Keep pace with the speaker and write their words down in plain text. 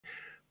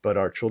but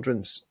our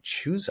children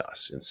choose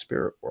us in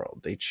spirit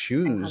world. They I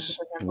choose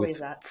 100% believe with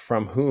that.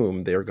 from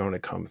whom they're going to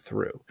come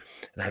through.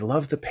 And I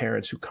love the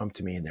parents who come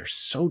to me and they're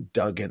so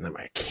dug in them.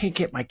 I can't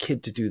get my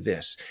kid to do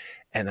this.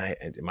 And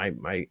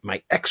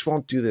my ex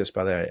won't do this.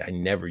 By the way, I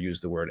never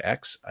use the word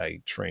ex.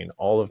 I train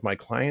all of my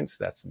clients.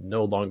 That's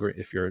no longer,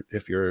 if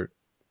you're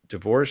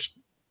divorced,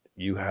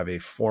 you have a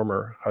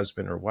former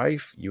husband or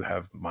wife, you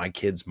have my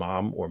kid's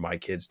mom or my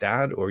kid's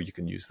dad, or you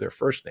can use their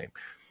first name.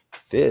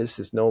 This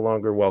is no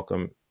longer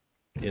welcome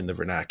in the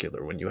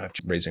vernacular when you have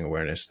raising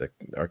awareness that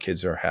our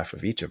kids are half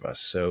of each of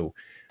us. So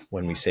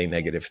when we say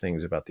negative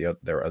things about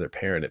their other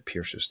parent, it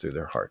pierces through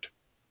their heart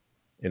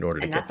in order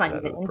to And get that's to not that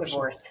even other in person.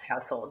 divorced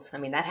households. I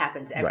mean, that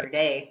happens every Right.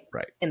 day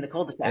Right. in the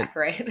cul-de-sac,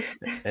 right?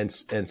 And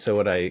so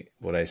what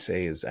I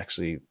say is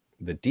actually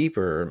the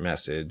deeper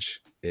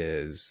message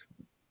is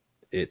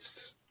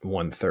it's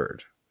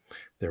 1/3.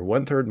 They're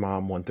 1/3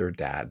 mom, 1/3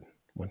 dad,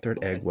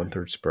 1/3 egg,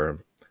 1/3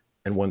 sperm,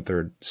 and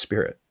 1/3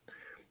 spirit.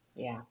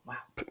 Yeah. Wow.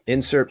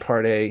 Insert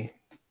part A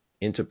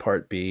into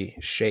part B,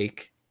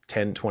 shake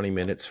 10, 20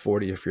 minutes,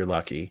 40 if you're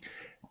lucky,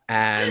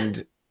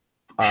 and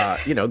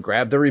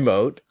grab the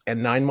remote,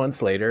 and 9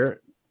 months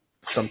later,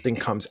 something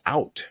comes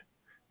out.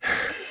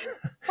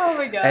 Oh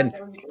my God.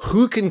 And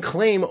who can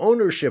claim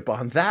ownership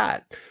on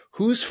that?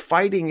 Who's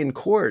fighting in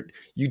court?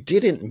 You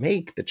didn't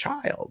make the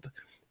child.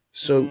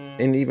 So,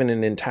 and even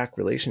in intact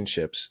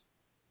relationships,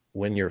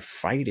 when you're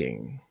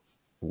fighting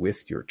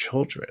with your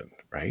children,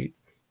 right?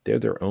 They're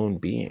their own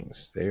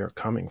beings. They are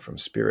coming from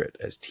spirit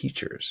as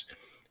teachers.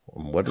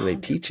 What are they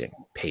teaching?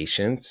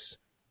 Patience,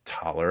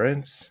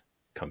 tolerance,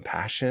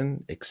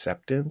 compassion,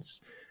 acceptance,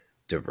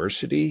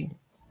 diversity.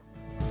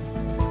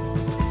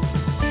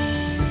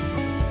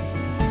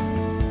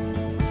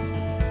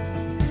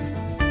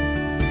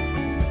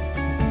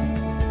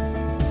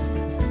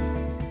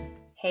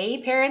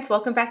 Hey parents,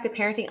 welcome back to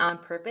Parenting on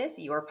Purpose,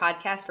 your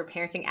podcast for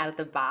parenting out of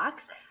the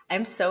box.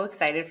 I'm so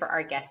excited for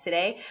our guest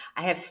today.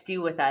 I have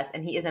Stu with us,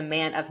 and he is a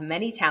man of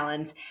many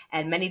talents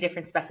and many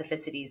different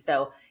specificities.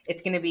 So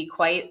it's going to be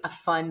quite a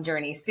fun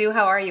journey. Stu,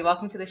 how are you?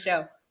 Welcome to the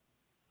show.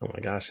 Oh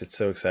my gosh, it's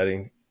so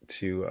exciting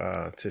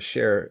to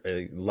share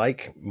a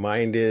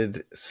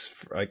like-minded,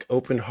 like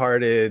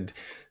open-hearted,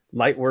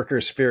 light worker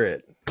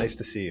spirit. Nice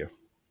to see you.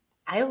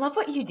 I love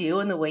what you do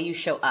and the way you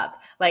show up.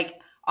 Like,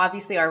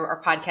 obviously,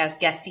 our podcast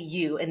guests see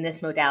you in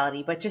this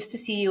modality, but just to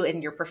see you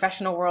in your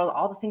professional world,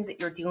 all the things that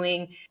you're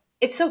doing,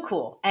 it's so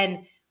cool.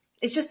 And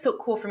it's just so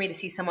cool for me to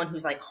see someone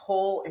who's like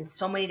whole in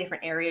so many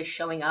different areas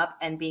showing up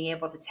and being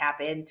able to tap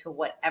into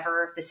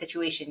whatever the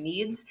situation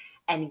needs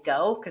and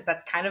go, because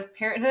that's kind of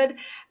parenthood.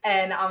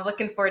 And I'm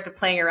looking forward to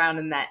playing around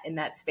in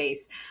that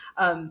space.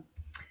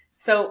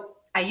 So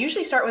I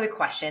usually start with a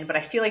question, but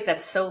I feel like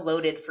that's so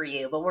loaded for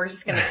you, but we're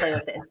just going to play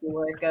with it and see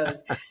where it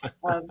goes.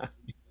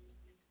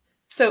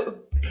 So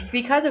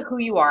because of who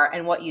you are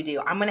and what you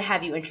do, I'm going to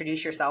have you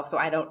introduce yourself so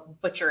I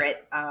don't butcher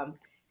it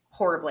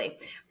horribly.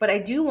 But I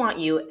do want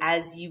you,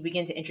 as you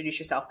begin to introduce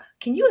yourself,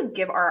 can you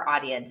give our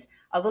audience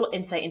a little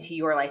insight into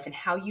your life and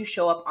how you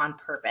show up on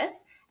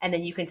purpose? And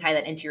then you can tie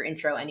that into your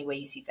intro any way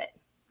you see fit.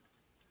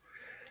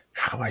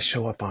 How I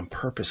show up on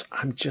purpose.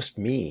 I'm just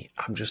me.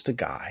 I'm just a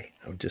guy.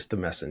 I'm just the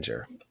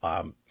messenger.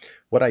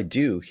 What I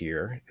do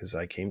here is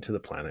I came to the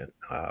planet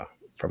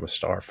from a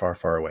star far,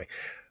 far away.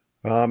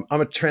 I'm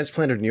a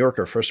transplanted New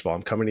Yorker. First of all,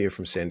 I'm coming to you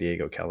from San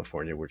Diego,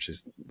 California, which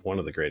is one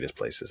of the greatest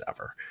places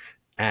ever,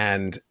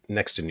 and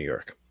next to New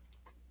York.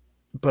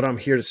 But I'm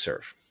here to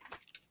serve.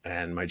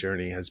 And my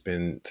journey has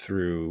been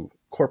through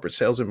corporate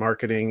sales and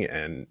marketing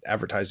and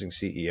advertising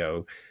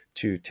CEO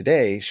to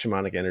today,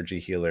 shamanic energy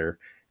healer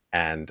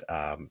and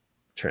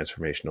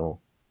transformational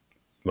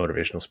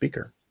motivational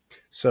speaker.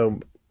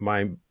 So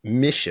my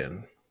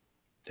mission,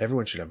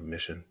 everyone should have a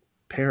mission.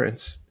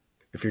 Parents,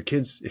 if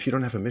you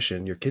don't have a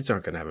mission, your kids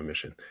aren't going to have a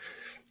mission.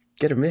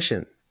 Get a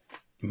mission,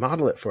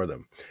 model it for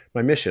them.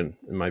 My mission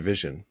and my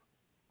vision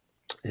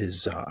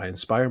is I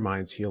inspire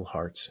minds, heal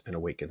hearts, and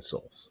awaken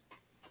souls.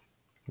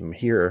 I'm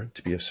here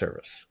to be of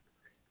service.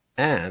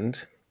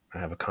 And I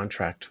have a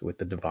contract with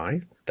the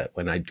divine that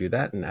when I do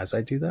that and as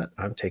I do that,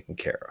 I'm taken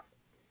care of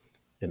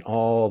in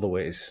all the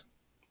ways,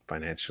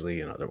 financially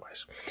and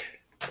otherwise.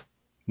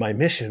 My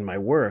mission, my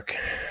work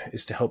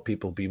is to help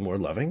people be more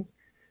loving,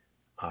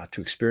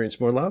 to experience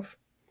more love,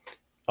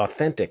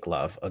 authentic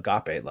love,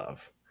 agape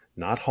love,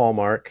 not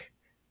Hallmark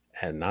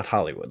and not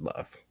Hollywood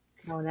love.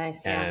 Oh,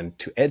 nice. Yeah. And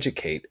to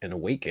educate and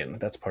awaken,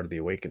 that's part of the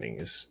awakening,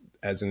 is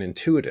as an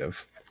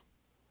intuitive,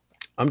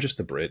 I'm just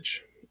the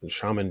bridge. The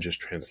shaman just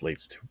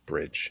translates to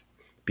bridge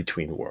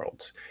between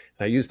worlds.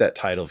 And I use that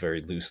title very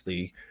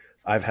loosely.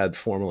 I've had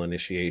formal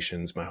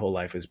initiations. My whole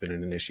life has been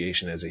an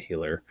initiation as a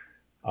healer,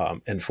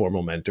 and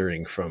formal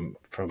mentoring from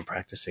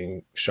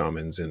practicing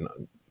shamans and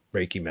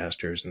Reiki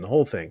masters and the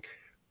whole thing.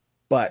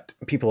 But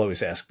people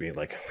always ask me,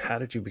 like, how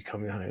did you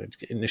become an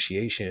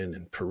initiation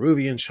and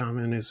Peruvian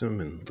shamanism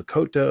and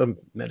Lakota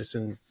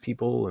medicine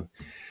people? And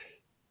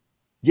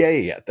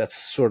yeah. That's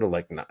sort of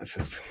like, not,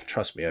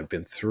 trust me, I've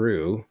been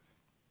through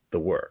the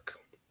work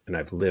and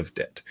I've lived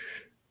it.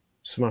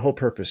 So my whole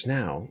purpose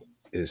now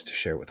is to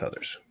share with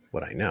others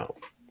what I know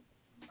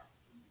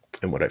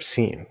and what I've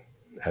seen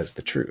as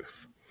the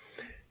truth.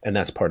 And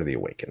that's part of the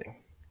awakening.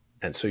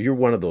 And so you're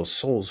one of those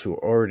souls who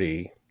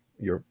already,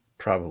 you're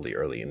probably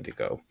early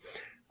indigo,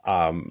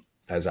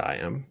 as I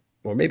am,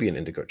 or maybe an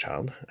indigo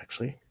child,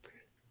 actually.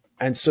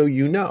 And so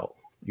you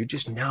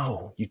just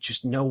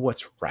know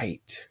what's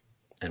right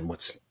and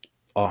what's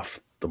off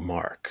the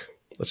mark.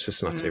 Let's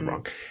just not say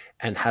wrong.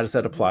 And how does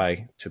that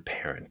apply to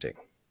parenting?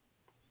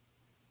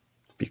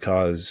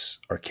 Because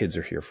our kids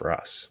are here for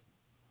us.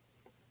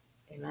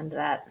 Amen to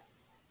that.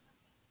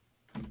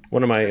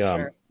 One of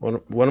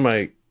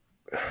my,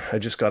 I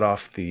just got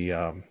off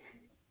the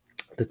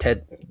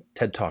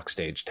TED Talk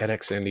stage,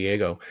 TEDx San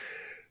Diego.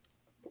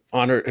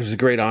 It was a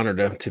great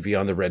honor to be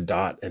on the red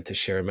dot and to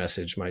share a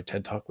message. My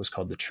TED Talk was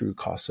called The True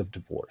Costs of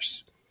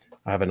Divorce.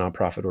 I have a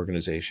nonprofit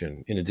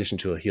organization in addition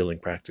to a healing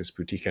practice,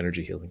 boutique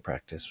energy healing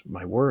practice.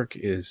 My work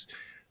is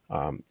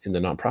in the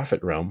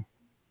nonprofit realm.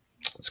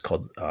 It's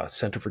called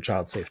Center for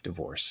Child Safe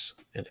Divorce,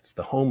 and it's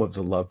the home of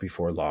the Love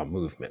Before Law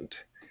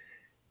movement.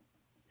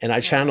 And I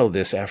channeled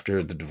this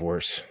after the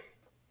divorce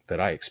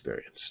that I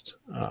experienced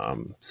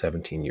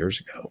 17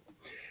 years ago.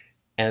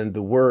 And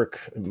the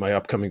work, my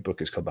upcoming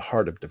book is called The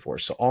Heart of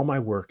Divorce. So all my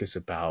work is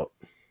about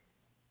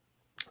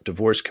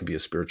divorce can be a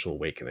spiritual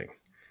awakening.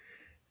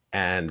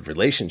 And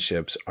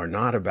relationships are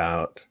not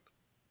about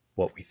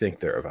what we think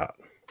they're about.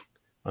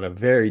 On a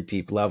very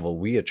deep level,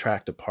 we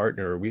attract a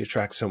partner, or we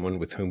attract someone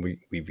with whom we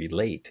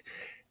relate,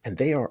 and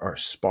they are our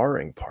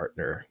sparring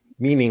partner,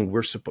 meaning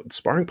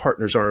sparring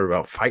partners aren't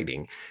about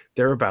fighting.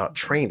 They're about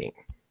training.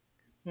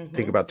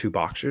 Think about two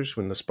boxers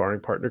when the sparring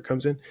partner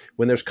comes in.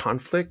 When there's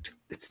conflict,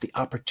 it's the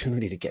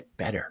opportunity to get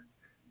better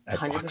at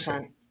 100%.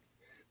 Boxing.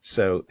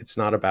 So it's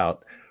not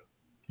about,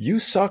 you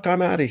suck,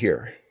 I'm out of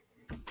here.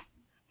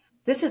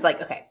 This is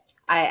like, okay,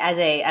 as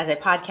a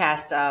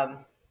podcast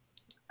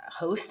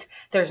host,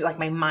 there's like,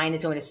 my mind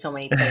is going to so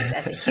many places.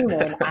 As a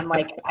human, I'm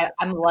like,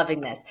 I'm loving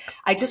this.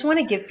 I just want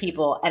to give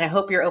people, and I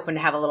hope you're open to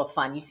have a little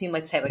fun. You seem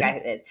like the type of guy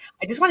who is.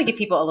 I just want to give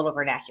people a little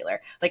vernacular.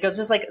 Like, let's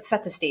just like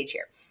set the stage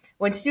here.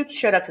 When Stu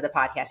showed up to the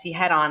podcast, he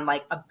had on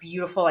like a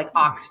beautiful like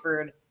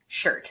Oxford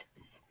shirt.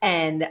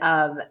 And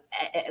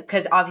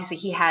because obviously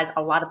he has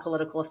a lot of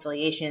political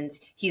affiliations,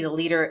 he's a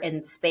leader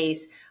in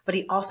space, but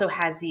he also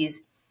has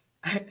these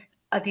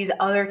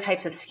other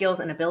types of skills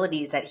and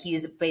abilities that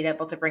he's been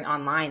able to bring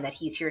online that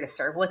he's here to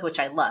serve with, which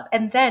I love.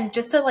 And then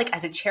just to like,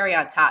 as a cherry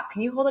on top,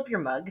 can you hold up your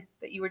mug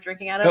that you were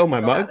drinking out of? Oh, my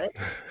mug?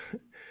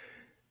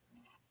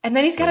 And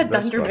then he's got a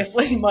Dunder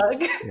Mifflin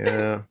mug.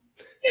 Yeah.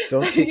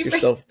 Don't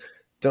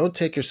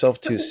take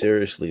yourself too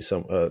seriously.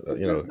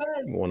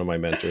 One of my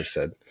mentors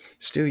said,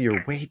 Stu,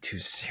 you're way too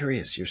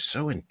serious. You're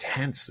so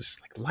intense. Just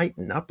like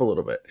lighten up a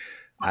little bit.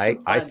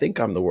 I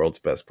think I'm the world's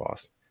best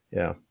boss.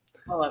 Yeah.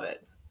 I love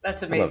it.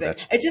 That's amazing.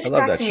 It just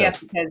cracks me up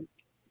because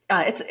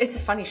it's a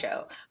funny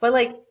show, but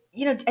like,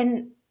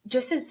 and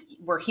just as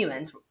we're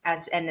humans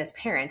as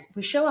parents,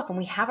 we show up and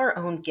we have our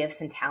own gifts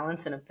and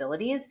talents and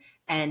abilities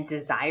and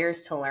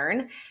desires to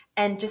learn.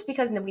 And just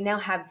because we now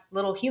have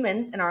little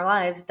humans in our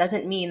lives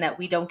doesn't mean that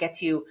we don't get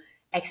to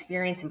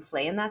experience and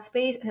play in that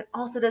space. And it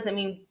also doesn't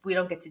mean we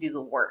don't get to do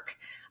the work.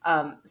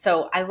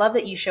 So I love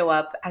that you show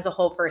up as a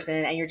whole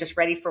person and you're just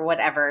ready for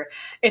whatever.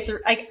 It's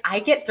like, I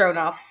get thrown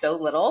off so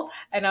little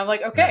and I'm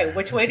like, okay,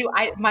 which way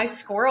my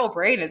squirrel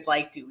brain is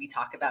like, do we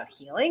talk about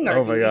healing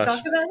or do we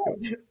talk about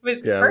it?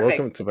 It's perfect.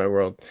 Welcome to my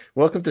world.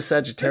 Welcome to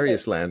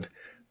Sagittarius land.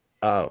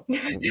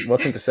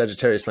 Welcome to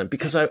Sagittarius land,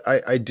 because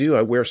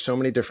I wear so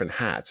many different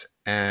hats,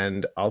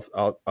 and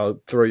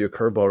I'll throw you a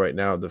curveball right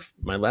now.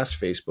 My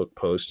last Facebook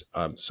post,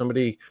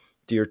 somebody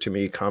dear to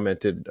me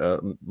commented,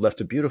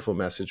 left a beautiful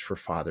message for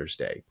Father's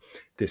Day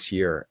this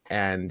year.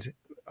 And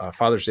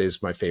Father's Day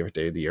is my favorite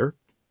day of the year.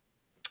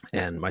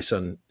 And my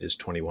son is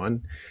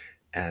 21.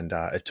 And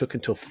it took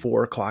until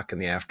 4:00 in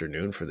the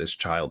afternoon for this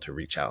child to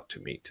reach out to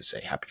me to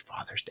say, Happy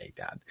Father's Day,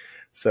 Dad.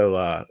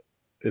 So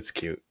it's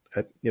cute.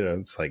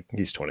 It's like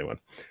he's 21.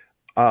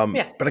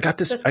 But I got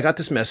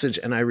this message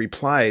and I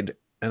replied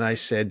and I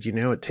said,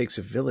 it takes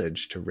a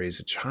village to raise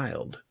a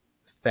child.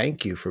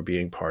 Thank you for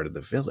being part of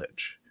the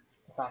village.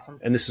 That's awesome.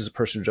 And this is a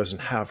person who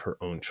doesn't have her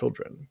own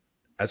children.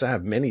 As I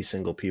have many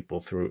single people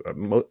through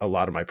a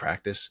lot of my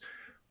practice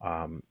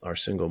are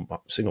single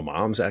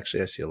moms.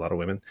 Actually, I see a lot of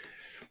women.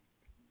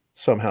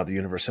 Somehow the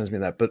universe sends me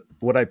that. But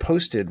what I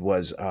posted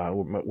was,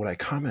 what I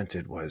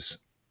commented was,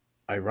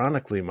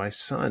 ironically, my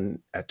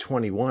son at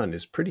 21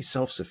 is pretty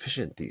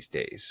self-sufficient these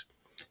days.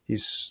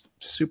 He's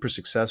super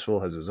successful,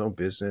 has his own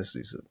business.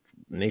 He's a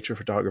nature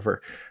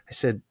photographer. I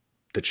said,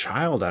 the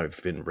child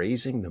I've been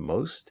raising the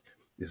most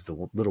is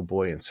the little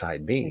boy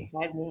inside me.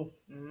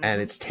 Mm-hmm.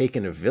 And it's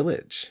taken a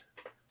village.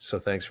 So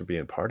thanks for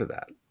being part of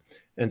that.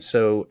 And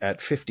so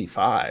at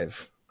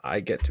 55, I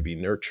get to be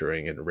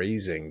nurturing and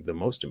raising the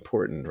most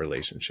important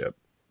relationship.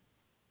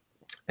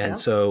 And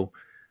so,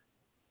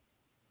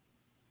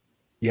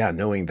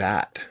 knowing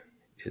that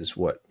is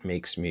what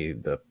makes me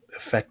the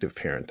effective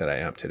parent that I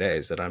am today,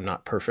 is that I'm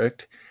not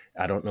perfect.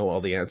 I don't know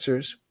all the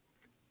answers,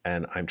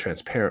 and I'm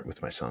transparent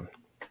with my son.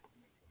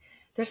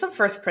 There's some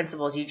first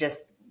principles you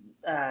just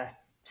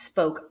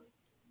spoke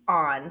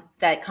on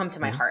that come to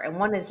my Mhm. heart, and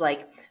one is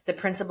like the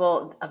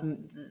principle of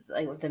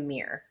like the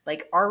mirror.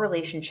 Like our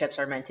relationships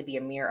are meant to be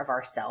a mirror of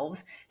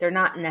ourselves. They're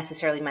not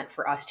necessarily meant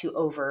for us to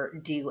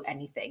overdo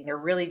anything. They're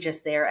really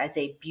just there as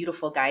a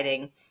beautiful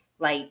guiding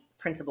light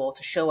principle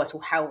to show us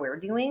how we're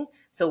doing,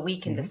 so we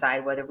can Mhm.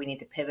 decide whether we need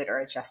to pivot or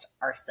adjust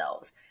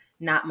ourselves.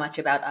 Not much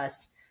about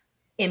us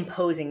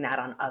imposing that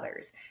on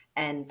others.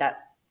 And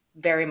that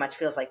very much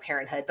feels like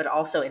parenthood, but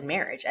also in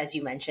marriage, as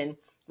you mentioned,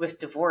 with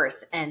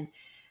divorce. And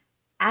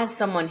as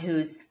someone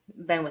who's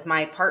been with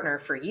my partner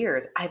for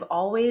years, I've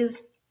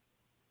always,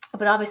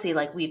 but obviously,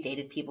 like we've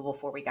dated people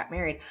before we got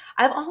married,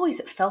 I've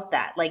always felt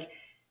that. Like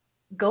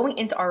going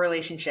into our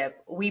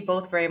relationship, we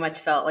both very much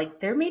felt like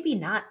there may be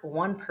not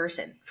one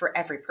person for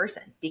every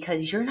person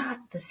because you're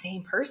not the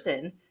same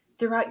person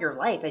throughout your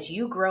life as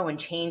you grow and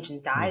change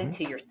and dive Mhm.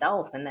 to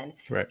yourself, and then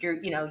Right.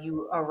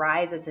 you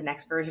arise as the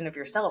next version of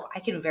yourself. I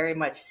can very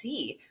much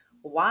see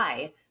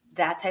why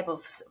that type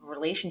of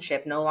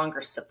relationship no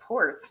longer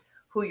supports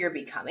who you're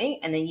becoming,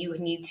 and then you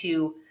need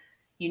to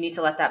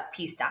let that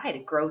piece die to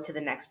grow to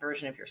the next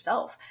version of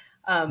yourself.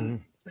 um,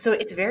 Mhm. so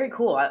it's very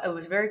cool. It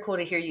was very cool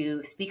to hear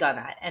you speak on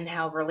that and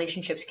how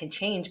relationships can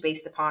change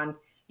based upon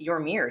your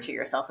mirror to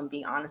yourself and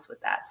being honest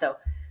with that. So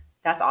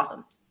that's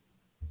awesome.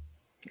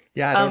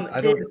 Yeah, Did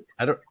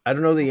I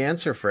don't know the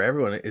answer for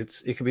everyone.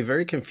 It can be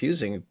very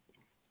confusing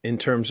in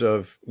terms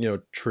of,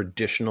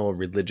 traditional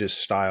religious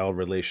style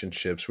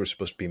relationships. We're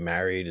supposed to be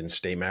married and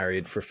stay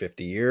married for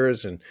 50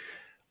 years and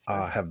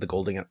Sure. have the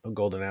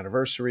golden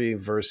anniversary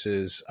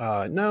versus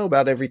no,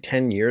 about every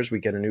 10 years we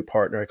get a new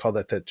partner. I call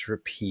that the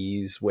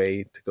trapeze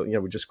way to go.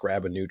 We just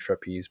grab a new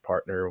trapeze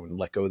partner and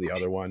let go of the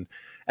other one.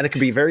 And it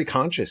can be very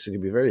conscious. It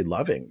can be very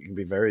loving. It can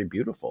be very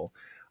beautiful.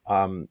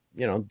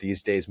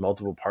 These days,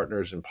 multiple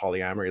partners and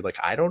polyamory, like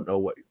I don't know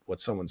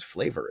what someone's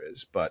flavor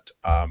is, but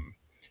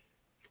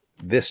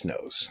this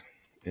knows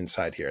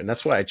inside here. And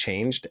that's why I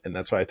changed. And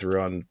that's why I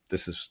threw on,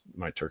 this is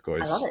my I love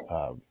turquoise. it.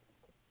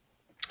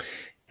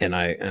 And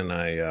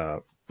I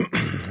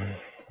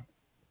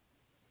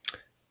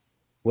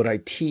what I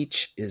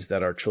teach is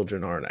that our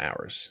children aren't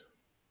ours.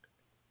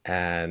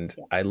 And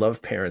Yeah. I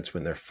love parents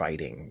when they're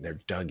fighting, they're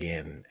dug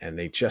in, and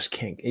they just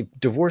can't,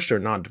 divorced or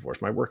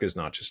non-divorced. My work is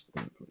not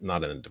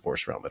in the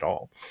divorce realm at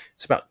all.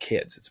 It's about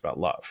kids. It's about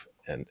love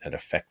and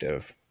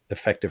effective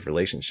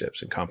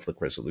relationships and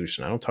conflict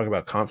resolution. I don't talk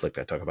about conflict.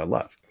 I talk about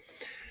love.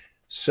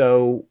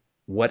 So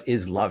what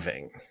is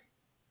loving?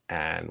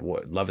 And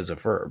what love is a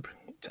verb.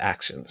 It's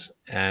actions.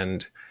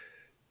 And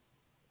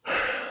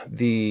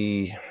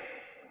the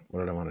what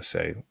did I want to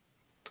say?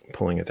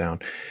 Pulling it down.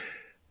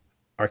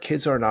 Our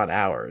kids are not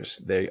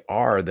ours. They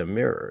are the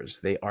mirrors.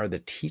 They are the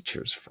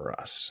teachers for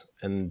us.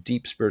 And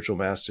deep spiritual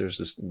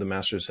masters, the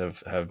masters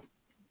have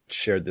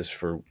shared this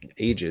for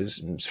ages,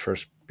 and it's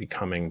first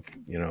becoming,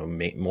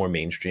 more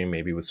mainstream,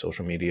 maybe with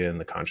social media and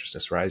the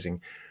consciousness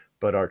rising.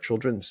 But our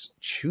children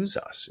choose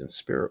us in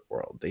spirit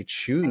world. They I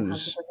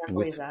choose 100%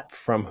 believe with that.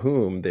 from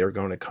whom they're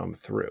going to come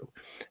through.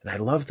 And I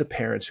love the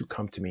parents who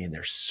come to me and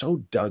they're so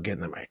dug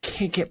in them. I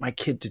can't get my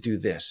kid to do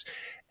this.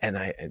 And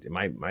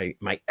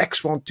my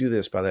ex won't do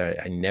this. By the way,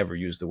 I never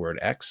use the word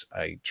ex.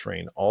 I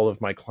train all of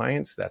my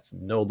clients. That's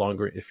no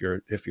longer, if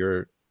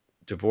you're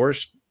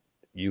divorced,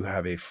 you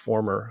have a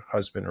former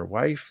husband or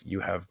wife,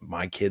 you have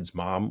my kid's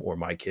mom or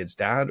my kid's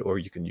dad, or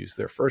you can use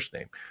their first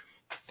name.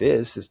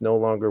 This is no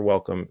longer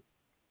welcome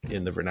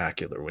in the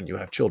vernacular when you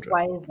have children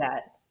Why is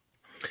that?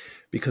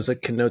 because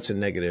it connotes a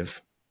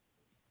negative.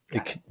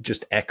 Got it.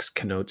 Just X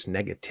connotes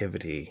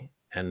negativity.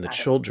 And the Got it.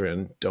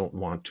 children don't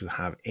want to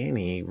have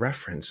any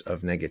reference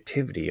of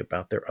negativity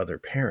about their other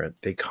parent.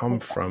 They come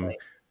from Exactly.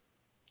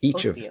 each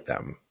Both of of you.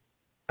 them.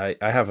 I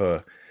have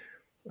a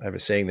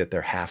saying that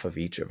they're half of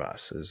each of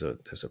us. There's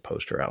a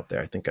poster out there.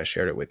 I think I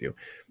shared it with you.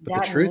 But the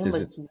That truth name is,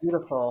 was it's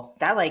beautiful.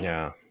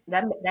 yeah,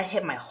 That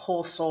hit my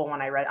whole soul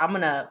when I read. I'm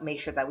gonna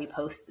make sure that we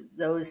post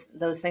those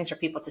things for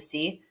people to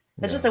see.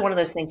 That's just yeah, like one of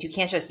those things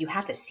you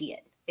have to see it.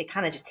 It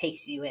kind of just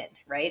takes you in,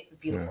 right? yeah.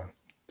 Beautiful.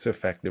 It's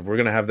effective. We're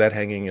gonna have that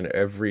hanging in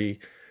every.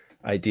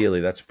 Ideally,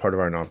 that's part of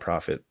our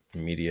nonprofit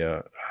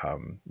media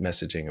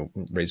messaging,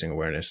 raising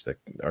awareness that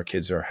our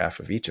kids are half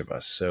of each of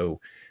us. So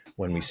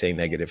when we Yeah. say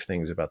negative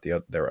things about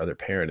their other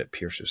parent, it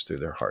pierces through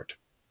their heart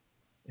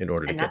in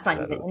order to And get that's to not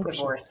that even other in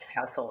person. divorced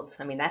households.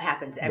 I mean, that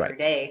happens every Right,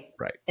 day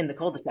right. in the And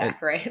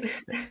cul-de-sac, right?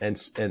 and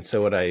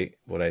so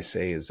what I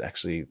say is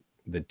actually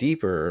the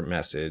deeper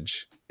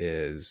message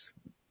is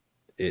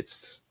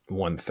it's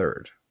one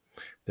third.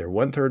 They're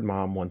one third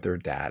mom, one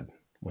third dad,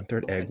 one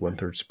third Oh my egg, one God.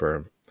 third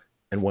sperm,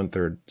 and one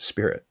third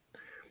spirit.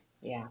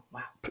 Yeah.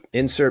 Wow.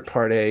 Insert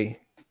part A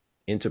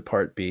into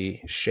part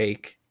B,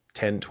 shake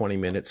 10, 20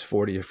 minutes,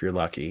 40 if you're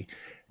lucky,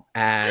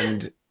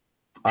 and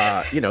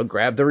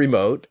grab the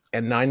remote,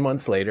 and 9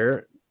 months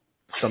later,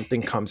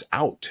 something comes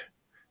out.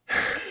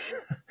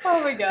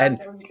 Oh my God. And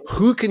That was great.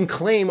 who can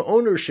claim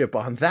ownership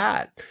on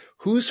that?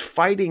 Who's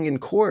fighting in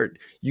court?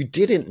 You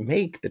didn't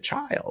make the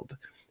child.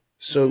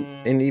 So,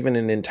 Mm, and even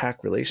in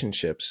intact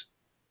relationships,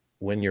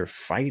 when you're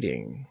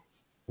fighting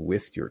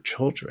with your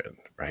children,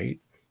 right?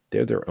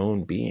 They're their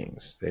own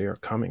beings. They are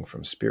coming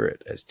from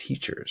spirit as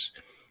teachers.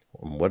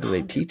 What are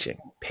they teaching?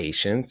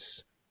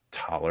 Patience,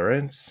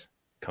 tolerance,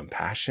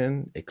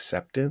 compassion,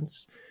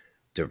 acceptance,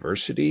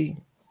 diversity,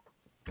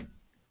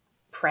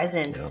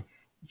 Presence,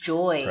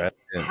 joy,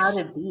 how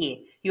presence. to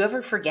be. You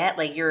ever forget,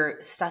 like,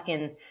 you're stuck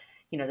in,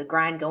 the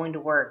grind, going to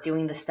work,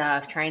 doing the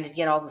stuff, trying to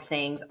get all the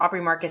things. Aubrey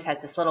Marcus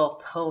has this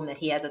little poem that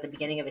he has at the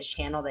beginning of his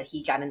channel that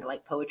he got into,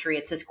 like, poetry.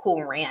 It's this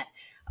cool rant,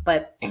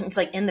 but it's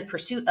like, in the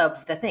pursuit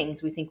of the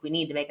things we think we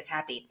need to make us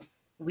happy,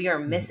 we are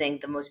missing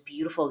the most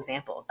beautiful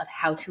examples of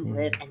how to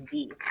live and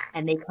be.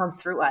 And they come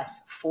through us,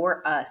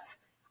 for us.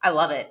 I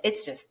love it.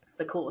 It's just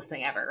the coolest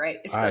thing ever, right?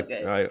 It's so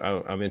good.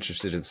 I'm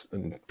interested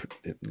in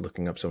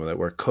looking up some of that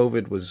work.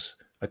 COVID was,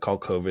 I call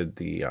COVID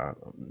the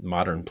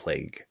modern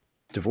plague.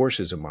 Divorce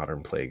is a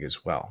modern plague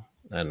as well.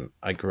 And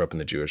I grew up in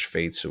the Jewish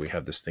faith, so we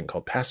have this thing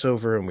called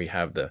Passover, and we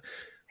have the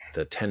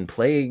 10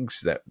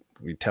 plagues that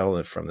we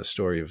tell from the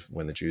story of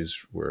when the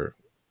Jews were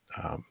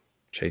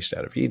chased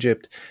out of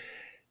Egypt.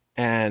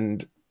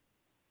 And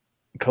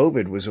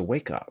COVID was a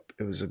wake up.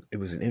 It was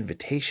an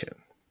invitation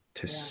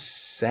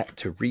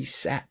to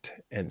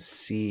reset and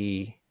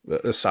see,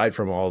 aside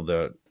from all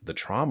the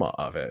trauma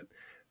of it.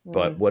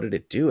 But what did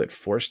it do? It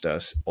forced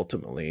us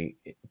ultimately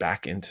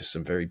back into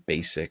some very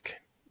basic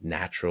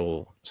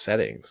natural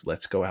settings.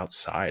 Let's go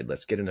outside.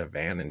 Let's get in a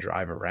van and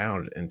drive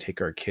around and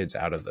take our kids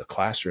out of the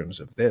classrooms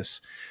of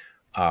this.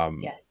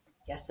 Yes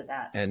to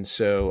that. And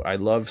so I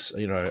love,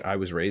 I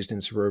was raised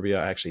in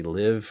suburbia. I actually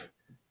live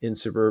in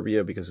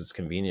suburbia because it's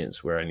convenient.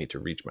 It's where I need to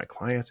reach my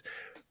clients.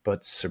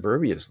 But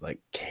suburbia is like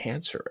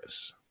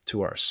cancerous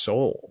to our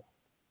soul.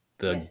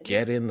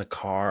 Get in the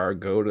car,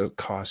 go to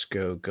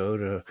Costco, go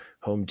to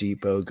Home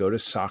Depot, go to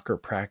soccer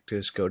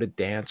practice, go to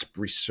dance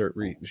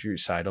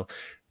recital,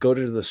 go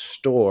to the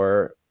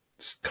store,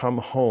 come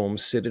home,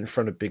 sit in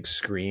front of big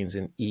screens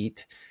and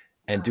eat,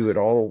 and do it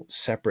all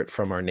separate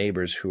from our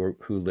neighbors who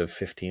live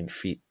 15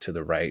 feet to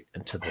the right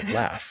and to the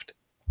left,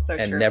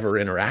 and never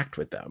interact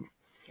with them.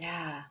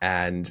 Yeah.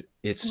 And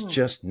it's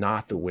just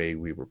not the way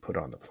we were put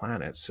on the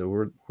planet. So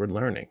we're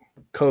learning.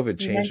 COVID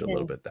changed a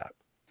little bit that.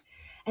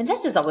 And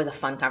this is always a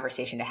fun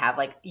conversation to have.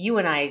 Like, you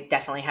and I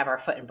definitely have our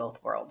foot in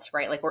both worlds,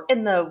 right? Like, we're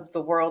in the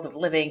world of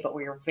living, but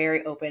we are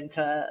very open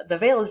to, the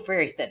veil is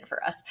very thin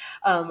for us,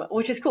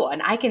 which is cool.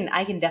 And I can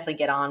definitely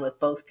get on with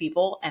both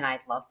people, and I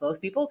love both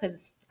people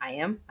because I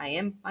am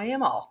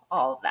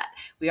all of that.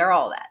 We are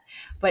all that.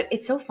 But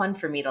it's so fun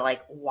for me to,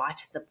 like,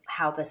 watch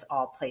how this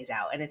all plays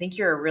out. And I think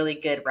you're a really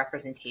good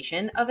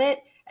representation of it,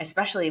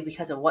 especially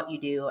because of what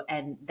you do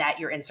and that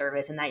you're in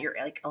service and that you're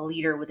like a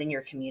leader within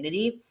your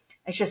community.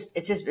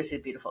 It's a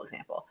beautiful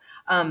example.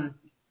 Man,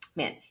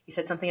 you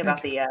said something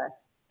about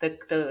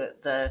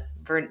the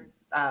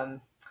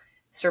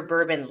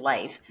suburban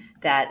life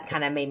that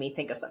kind of made me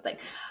think of something.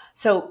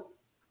 So,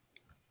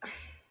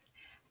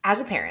 as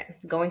a parent,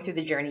 going through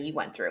the journey you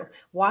went through,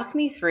 walk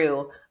me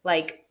through,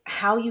 like,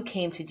 how you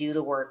came to do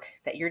the work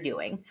that you're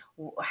doing.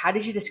 How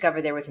did you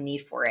discover there was a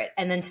need for it?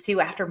 And then, Stu,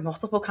 after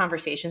multiple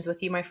conversations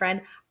with you, my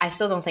friend, I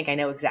still don't think I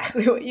know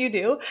exactly what you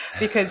do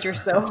because you're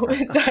so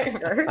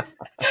diverse.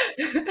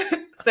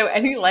 So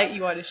any light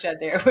you want to shed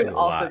there would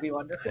also be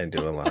wonderful. I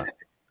do a lot.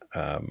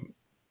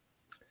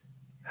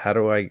 How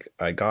do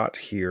I got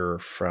here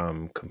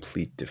from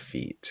complete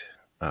defeat.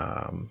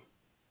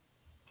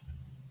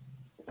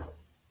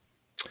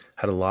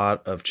 Had a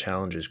lot of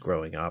challenges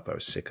growing up. I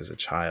was sick as a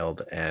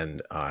child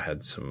and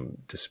had some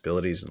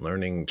disabilities and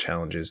learning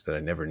challenges that I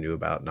never knew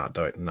about, not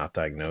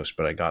diagnosed,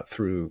 but I got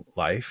through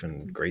life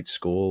and great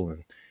school,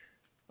 and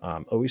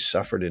always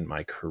suffered in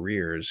my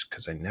careers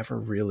because I never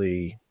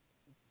really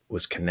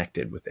was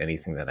connected with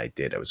anything that I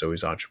did. I was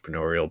always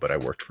entrepreneurial, but I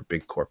worked for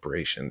big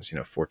corporations,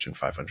 Fortune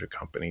 500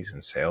 companies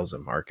in sales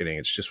and marketing.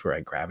 It's just where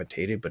I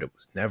gravitated, but it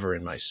was never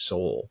in my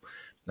soul.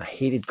 And I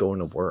hated going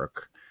to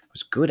work. I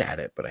was good at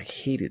it, but I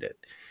hated it.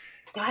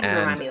 God, you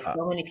remind me of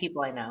so many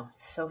people I know.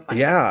 It's so funny.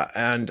 Yeah,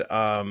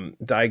 and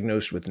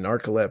diagnosed with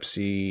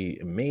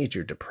narcolepsy,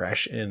 major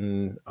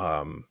depression,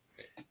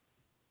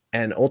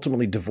 and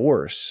ultimately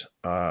divorce.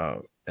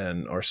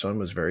 And our son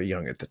was very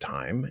young at the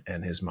time,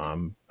 and his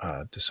mom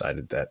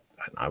decided that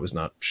I was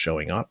not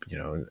showing up,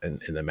 in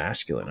the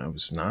masculine. I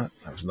was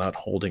not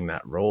holding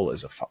that role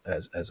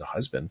as a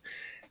husband,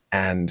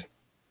 and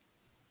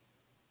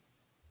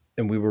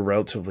we were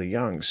relatively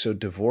young. So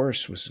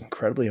divorce was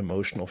incredibly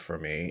emotional for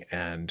me,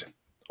 and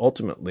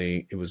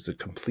ultimately it was the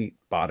complete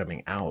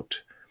bottoming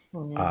out.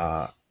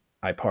 I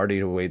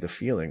partied away the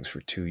feelings for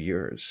 2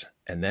 years,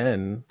 and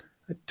then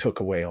I took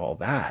away all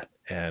that.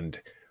 And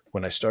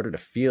when I started to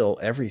feel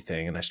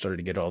everything and I started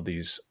to get all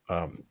these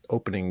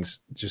openings,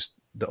 just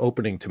the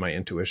opening to my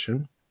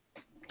intuition,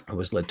 I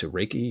was led to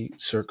Reiki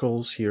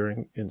circles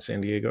here in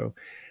San Diego.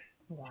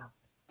 Wow.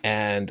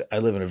 And I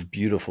live in a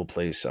beautiful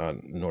place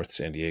on North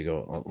San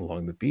Diego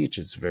along the beach.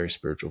 It's a very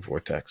spiritual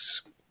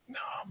vortex.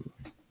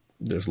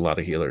 There's a lot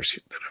of healers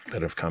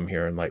that have come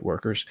here and light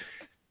workers.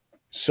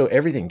 So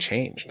everything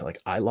changed. Like,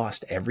 I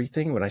lost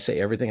everything. When I say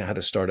everything, I had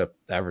to start up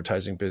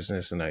advertising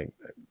business, and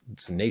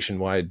it's a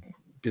nationwide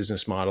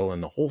business model,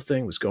 and the whole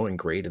thing was going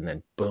great. And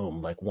then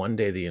boom, like one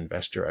day, the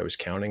investor I was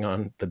counting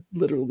on,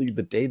 literally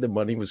the day the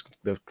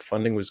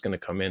funding was going to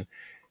come in,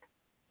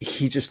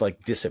 he just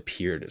like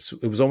disappeared.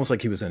 It was almost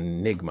like he was an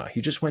enigma.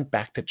 He just went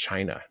back to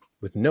China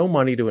with no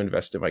money to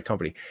invest in my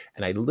company.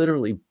 And I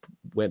literally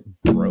went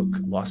broke,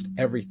 lost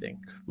everything.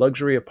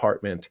 Luxury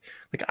apartment.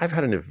 Like, I've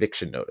had an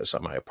eviction notice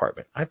on my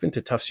apartment. I've been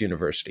to Tufts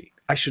University.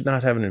 I should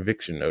not have an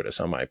eviction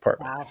notice on my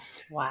apartment. Wow.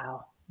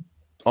 Wow.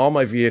 All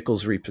my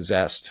vehicles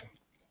repossessed.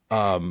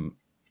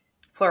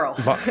 Plural.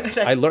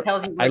 I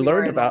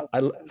learned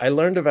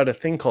about a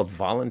thing called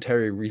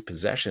voluntary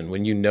repossession.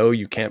 When you know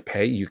you can't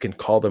pay, you can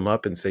call them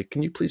up and say,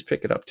 "Can you please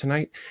pick it up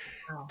tonight?"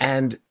 Wow.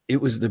 And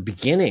it was the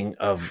beginning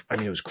of,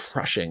 it was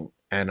crushing.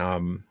 And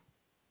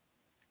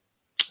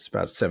it's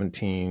about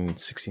 16,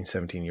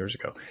 17 years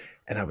ago.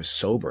 And I was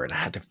sober and I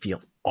had to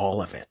feel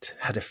all of it.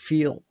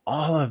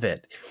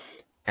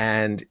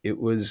 And it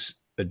was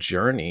a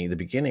journey, the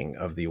beginning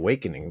of the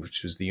awakening,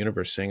 which was the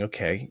universe saying,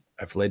 okay,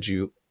 I've led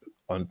you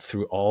on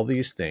through all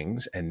these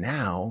things. And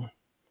now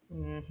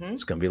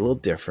it's going to be a little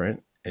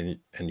different. And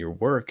your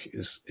work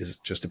is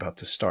just about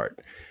to start.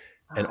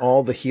 And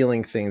all the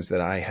healing things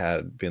that I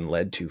had been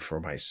led to for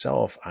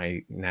myself,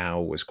 I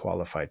now was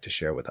qualified to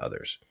share with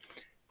others.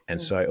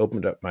 And so I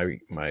opened up I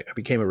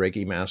became a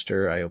Reiki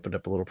master. I opened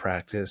up a little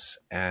practice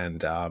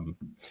and kind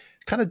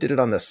of did it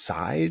on the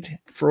side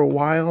for a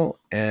while.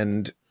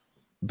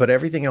 But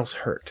everything else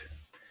hurt.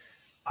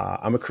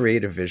 I'm a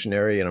creative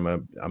visionary and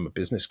I'm a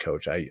business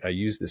coach. I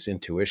use this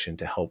intuition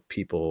to help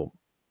people.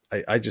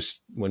 I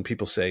just, when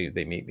people say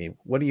they meet me,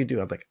 what do you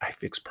do? I'm like, I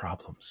fix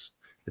problems.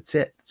 That's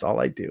it. That's all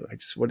I do.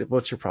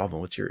 What's your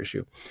problem? What's your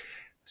issue?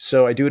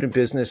 So I do it in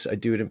business. I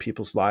do it in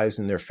people's lives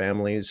and their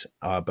families.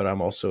 But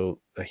I'm also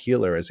a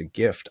healer. As a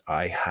gift,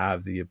 I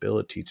have the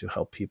ability to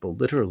help people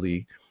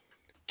literally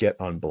get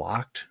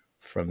unblocked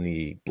from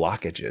the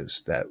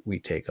blockages that we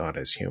take on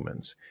as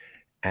humans.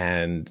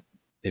 And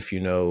if you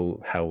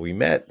know how we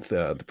met,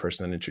 the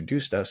person that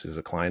introduced us is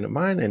a client of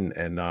mine,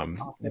 and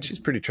Awesome. and she's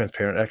pretty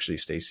transparent. Actually,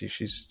 Stacy,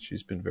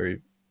 she's been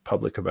very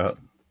public about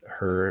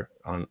her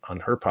on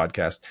her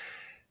podcast.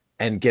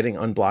 And getting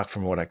unblocked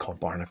from what I call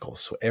barnacles.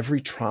 So every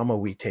trauma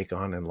we take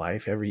on in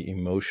life, every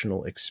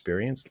emotional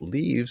experience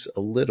leaves a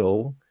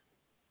little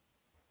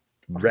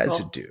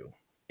residue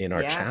in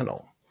our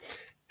channel.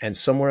 And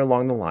somewhere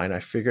along the line, I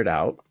figured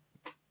out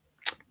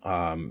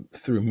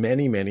through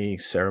many, many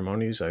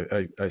ceremonies,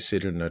 I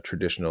sit in a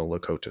traditional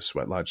Lakota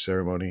sweat lodge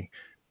ceremony.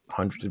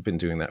 I've been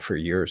doing that for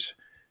years.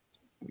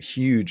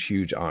 Huge,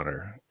 huge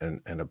honor and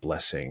a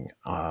blessing.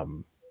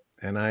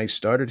 And I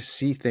started to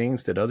see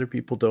things that other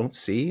people don't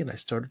see. And I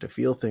started to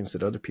feel things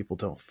that other people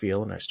don't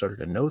feel. And I started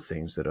to know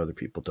things that other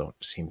people don't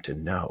seem to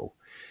know.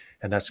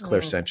 And that's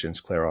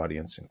clairsentience,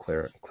 clairaudience, and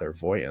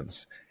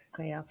clairvoyance.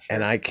 Yeah, sure.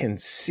 And I can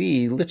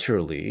see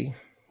literally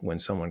when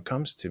someone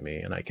comes to me,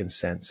 and I can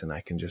sense and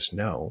I can just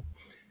know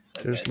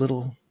there's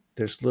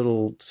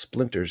little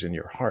splinters in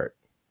your heart.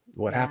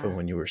 What happened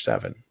when you were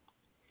 7?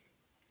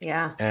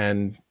 Yeah.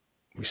 And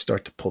we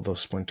start to pull those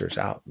splinters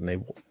out, and they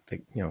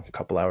a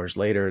couple hours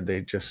later,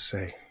 they just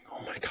say, "Oh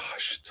my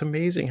gosh, it's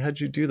amazing. How'd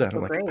you do that?"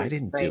 I'm like, I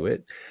didn't do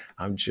it.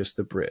 I'm just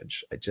the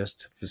bridge. I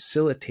just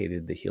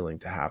facilitated the healing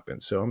to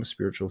happen. So I'm a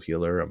spiritual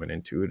healer. I'm an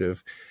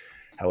intuitive.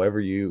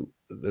 However,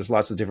 there's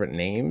lots of different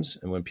names.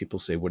 And when people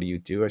say, "What do you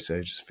do?" I say,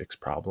 "I just fix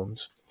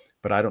problems."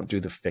 But I don't do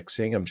the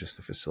fixing. I'm just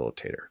the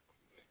facilitator.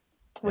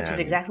 Which is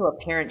exactly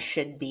what parents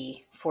should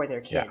be for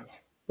their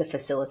kids, the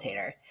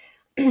facilitator.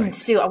 Right.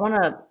 Stu, I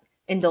want to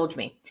indulge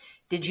me.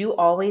 Did you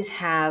always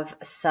have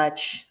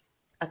such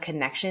a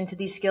connection to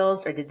these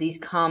skills, or did these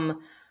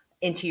come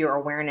into your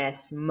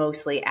awareness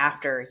mostly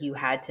after you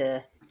had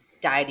to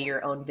die to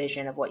your own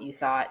vision of what you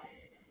thought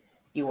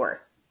you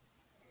were?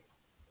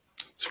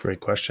 It's a great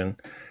question.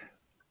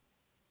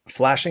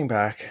 Flashing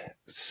back,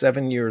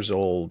 7 years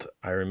old,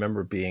 I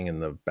remember being in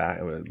the back.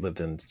 I lived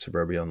in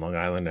suburbia on Long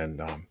Island,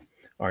 and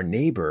our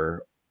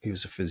neighbor, he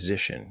was a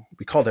physician.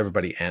 We called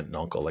everybody aunt and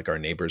uncle, like our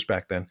neighbors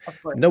back then.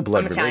 Of course. No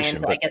blood I'm Italian, relation.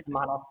 so I get the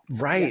model.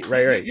 Right.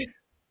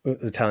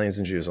 Italians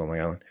and Jews on Long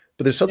Island.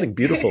 But there's something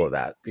beautiful of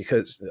that,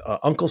 because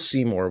Uncle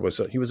Seymour was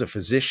a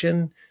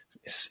physician.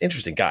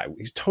 Interesting guy.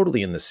 He's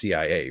totally in the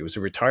CIA. He was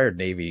a retired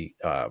Navy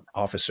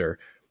officer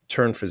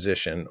turned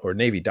physician, or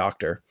Navy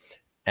doctor.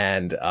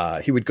 And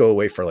he would go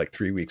away for like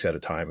 3 weeks at a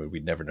time, and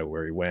we'd never know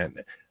where he went.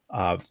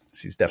 So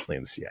he was definitely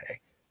in the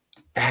CIA.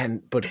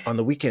 But on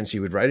the weekends, he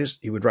would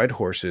ride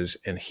horses,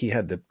 and he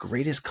had the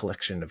greatest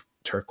collection of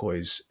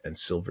turquoise and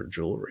silver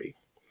jewelry.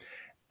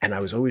 And I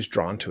was always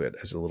drawn to it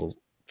as a little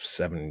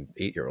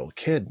 7-8-year-old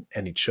kid.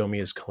 And he'd show me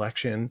his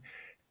collection.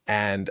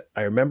 And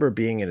I remember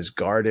being in his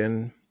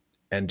garden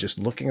and just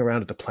looking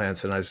around at the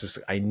plants. And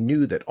I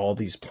knew that all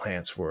these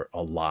plants were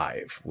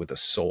alive with a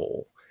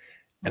soul.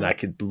 And I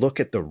could look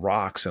at the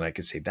rocks and I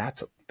could say,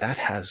 that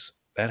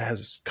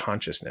has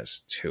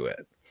consciousness to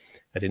it.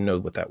 I didn't know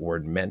what that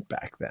word meant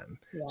back then.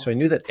 Yeah. So I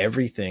knew that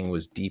everything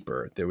was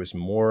deeper. There was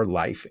more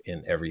life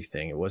in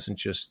everything. It wasn't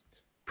just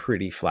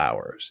pretty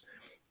flowers.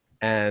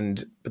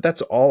 But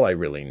that's all I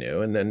really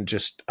knew. And then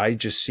I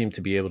just seemed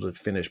to be able to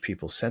finish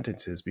people's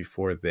sentences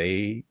before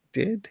they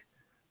did.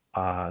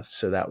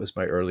 So that was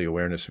my early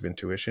awareness of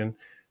intuition.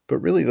 But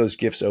really those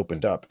gifts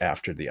opened up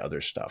after the other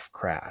stuff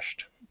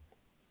crashed.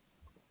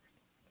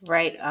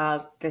 Right.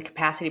 The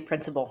capacity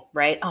principle,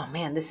 right? Oh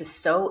man, this is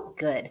so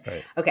good.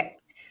 Right. Okay.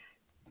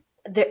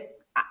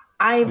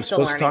 I'm still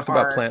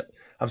learning.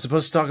 I'm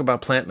supposed to talk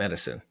about plant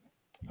medicine.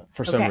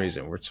 For some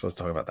reason, we're supposed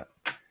to talk about that.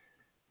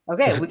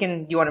 Okay,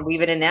 you want to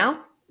weave it in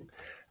now?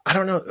 I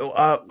don't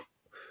know.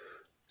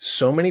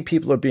 So many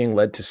people are being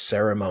led to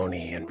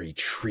ceremony and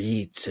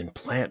retreats, and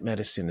plant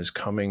medicine is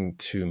coming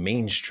to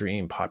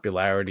mainstream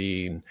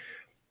popularity.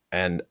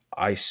 And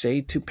I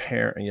say to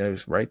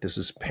parents, right, this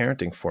is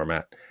parenting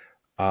format,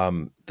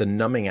 the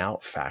numbing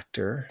out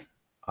factor.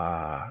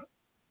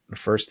 The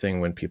first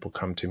thing when people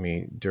come to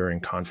me during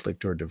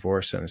conflict or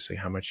divorce and I say,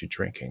 how much are you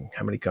drinking?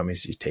 How many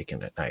gummies are you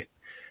taking at night?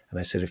 And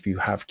I said, if you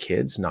have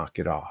kids, knock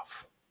it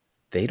off.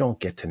 They don't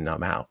get to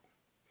numb out.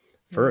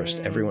 First,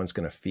 everyone's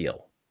going to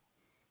feel.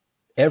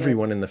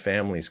 Everyone in the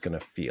family is going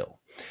to feel.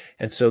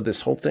 And so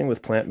this whole thing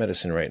with plant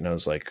medicine right now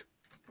is like,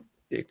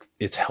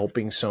 it's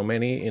helping so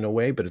many in a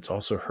way, but it's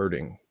also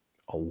hurting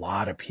a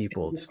lot of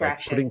people. It's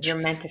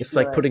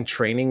like putting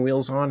training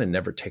wheels on and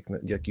never taking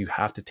like you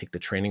have to take the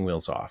training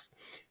wheels off.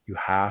 You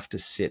have to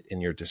sit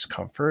in your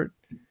discomfort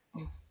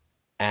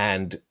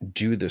and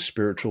do the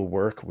spiritual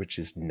work, which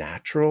is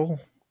natural.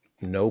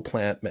 No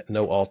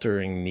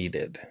altering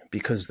needed,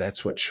 because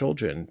that's what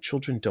children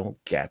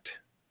don't get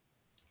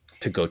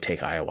to go take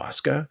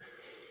ayahuasca.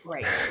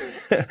 Right.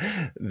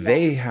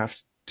 They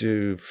have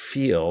to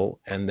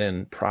feel and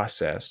then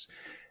process.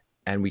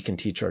 And we can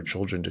teach our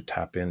children to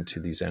tap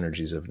into these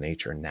energies of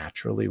nature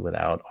naturally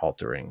without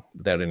altering,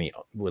 without any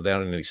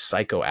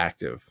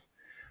psychoactive.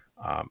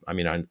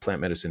 Plant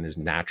medicine is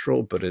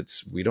natural, but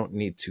we don't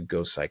need to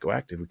go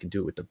psychoactive. We can do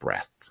it with the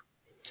breath.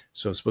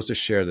 So I'm supposed to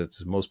share that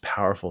the most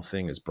powerful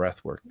thing is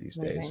breath work these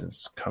days.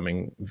 It's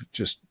coming,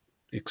 just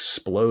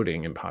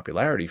exploding in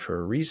popularity for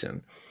a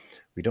reason.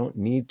 We don't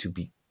need to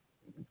be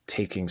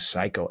taking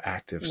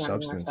psychoactive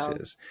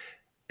substances.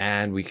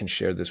 And we can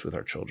share this with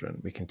our children.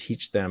 We can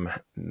teach them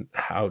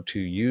how to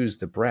use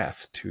the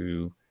breath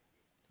to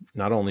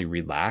not only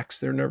relax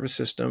their nervous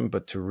system,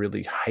 but to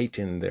really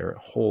heighten their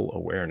whole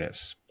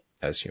awareness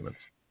as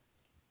humans.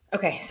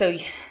 Okay, so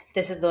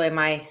this is the way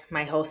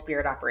my whole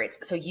spirit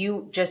operates. So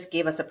you just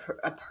gave us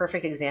a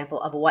perfect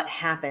example of what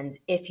happens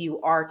if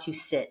you are to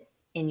sit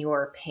in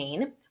your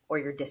pain or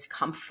your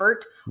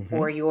discomfort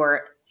or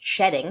your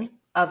shedding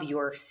of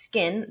your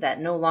skin that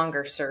no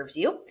longer serves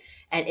you.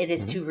 And it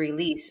is to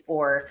release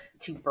or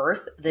to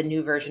birth the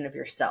new version of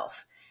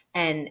yourself.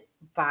 And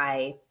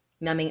by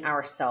numbing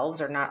ourselves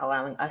or not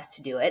allowing us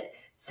to do it,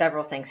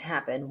 several things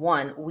happen.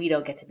 One, we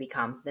don't get to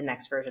become the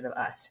next version of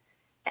us.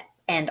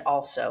 And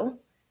also,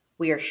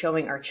 we are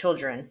showing our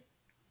children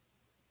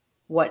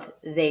what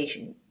they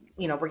should,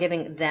 we're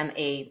giving them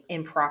a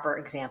improper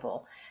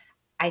example.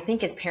 I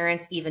think as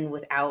parents, even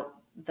without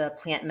the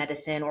plant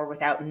medicine or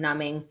without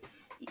numbing,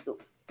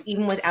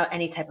 even without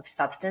any type of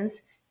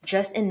substance,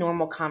 just in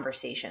normal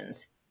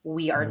conversations,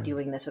 we are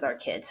doing this with our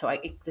kids. So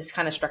this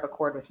kind of struck a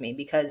chord with me,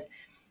 because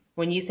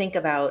when you think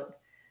about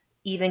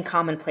even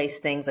commonplace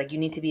things like you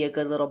need to be a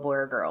good little boy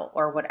or girl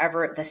or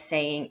whatever the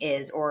saying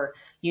is, or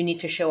you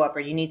need to show up or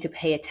you need to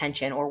pay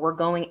attention, or we're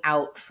going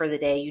out for the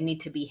day, you need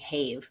to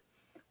behave.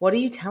 What are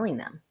you telling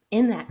them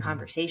in that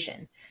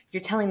conversation?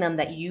 You're telling them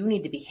that you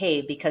need to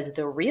behave because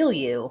the real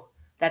you,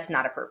 that's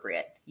not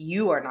appropriate.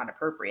 You are not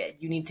appropriate.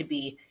 You need to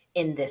be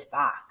in this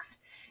box.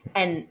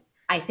 And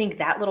I think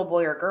that little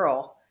boy or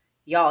girl,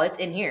 y'all, it's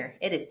in here.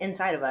 It is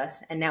inside of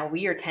us. And now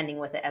we are tending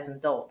with it as an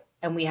adult.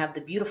 And we have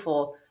the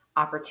beautiful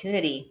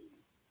opportunity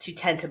to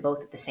tend to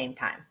both at the same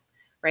time,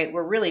 right?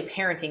 We're really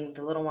parenting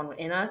the little one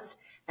within us,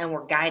 and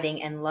we're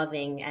guiding and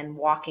loving and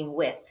walking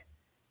with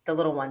the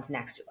little ones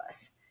next to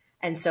us.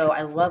 And so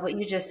I love what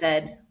you just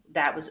said.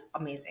 That was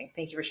amazing.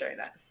 Thank you for sharing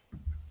that.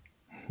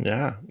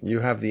 Yeah,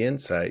 you have the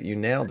insight. You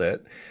nailed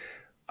it.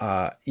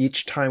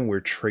 Each time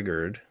we're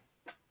triggered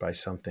by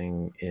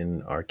something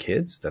in our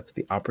kids, that's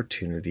the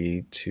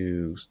opportunity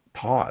to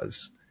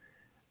pause.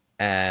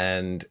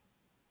 And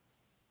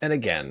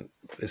again,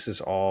 this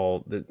is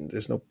all,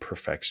 there's no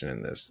perfection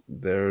in this.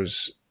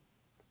 There's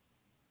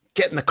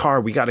get in the car,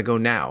 we got to go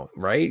now,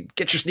 right?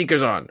 Get your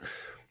sneakers on.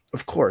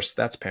 Of course,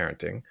 that's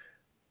parenting.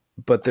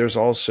 But there's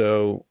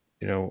also,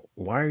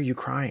 why are you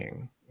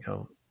crying?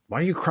 Why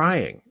are you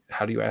crying?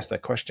 How do you ask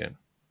that question?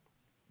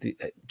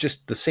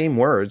 Just the same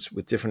words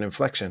with different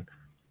inflection.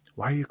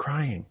 Why are you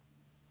crying?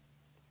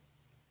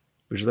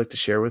 Would you like to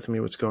share with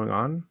me what's going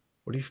on?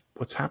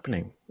 What's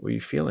happening? What are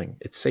you feeling?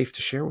 It's safe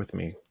to share with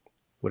me.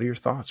 What are your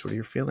thoughts? What are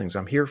your feelings?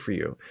 I'm here for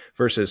you.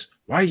 Versus,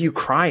 why are you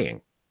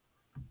crying?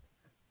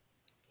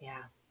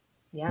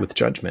 Yeah. With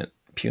judgment,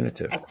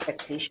 punitive.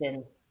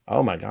 Expectation.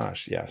 Oh my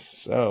gosh, yes.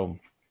 So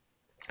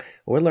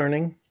we're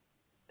learning.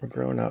 We're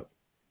growing up.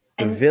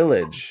 The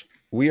village,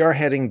 we are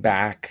heading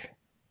back.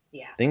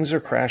 Yeah. Things are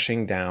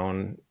crashing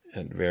down.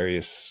 at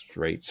various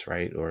rates,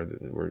 right? Or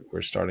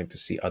we're starting to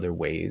see other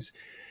ways,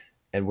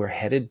 and we're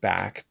headed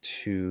back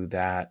to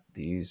the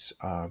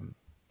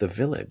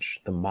village,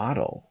 the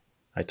model.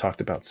 I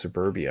talked about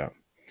suburbia.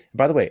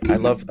 By the way, I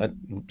love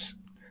oops,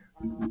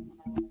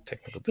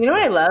 technical You know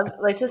what I difficulty. love?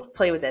 Let's just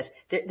play with this.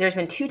 There's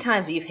been two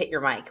times that you've hit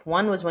your mic.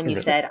 One was when you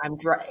Really? said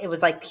it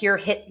was like pure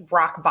hit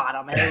rock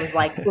bottom, and it was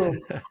like boom.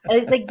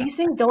 Like these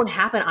things don't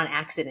happen on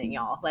accident,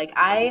 y'all.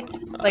 I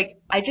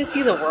just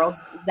see the world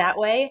that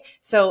way.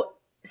 So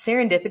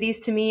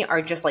serendipities to me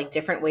are just like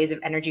different ways of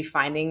energy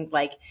finding.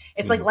 Like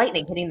it's like Mm,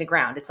 lightning hitting the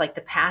ground. It's like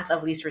the path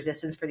of least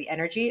resistance for the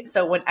energy.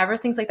 So whenever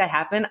things like that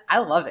happen, I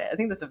love it. I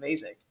think that's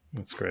amazing.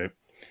 that's great.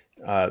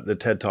 The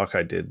TED Talk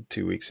I did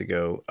 2 weeks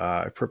ago,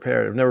 I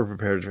prepared. I've never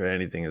prepared for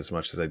anything as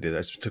much as I did.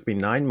 It took me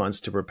 9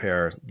 months to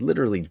prepare.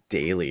 Literally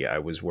daily, I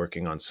was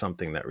working on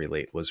something that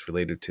was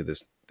related to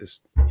this.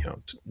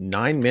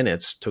 9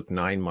 minutes took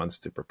 9 months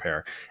to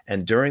prepare.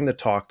 And during the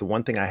talk, the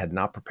one thing I had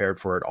not prepared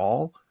for at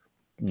all,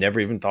 never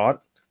even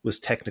thought, was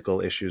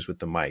technical issues with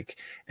the mic.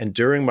 And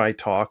during my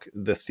talk,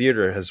 the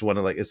theater has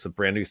it's a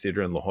brand new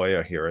theater in La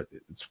Jolla here.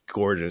 It's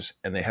gorgeous.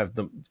 And they have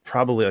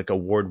probably like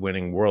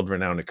award-winning,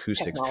 world-renowned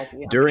acoustics.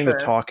 Technology, I'm During the sure.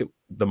 talk,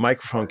 the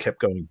microphone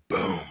kept going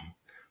boom,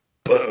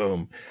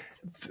 boom.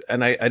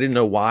 And I didn't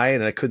know why,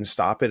 and I couldn't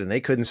stop it, and they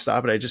couldn't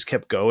stop it. I just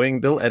kept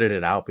going. They'll edit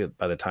it out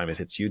by the time it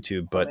hits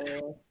YouTube, but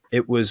Hilarious.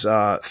 it was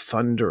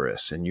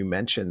thunderous. And you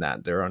mentioned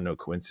that there are no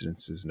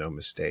coincidences, no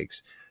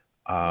mistakes.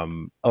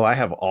 I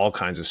have all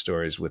kinds of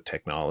stories with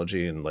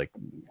technology, and like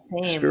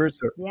Same. spirits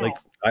are Yeah.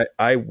 like,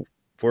 I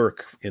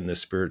work in the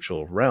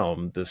spiritual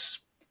realm. The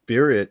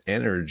spirit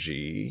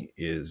energy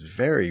is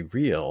very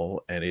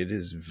real, and it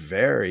is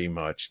very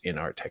much in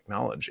our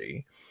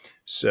technology.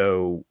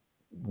 So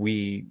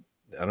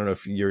I don't know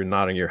if you're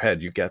nodding your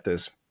head, you get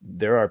this.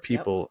 There are Yep.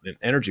 people and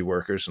energy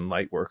workers and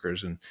light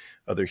workers and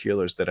other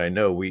healers that I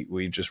know.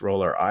 We just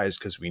roll our eyes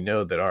because we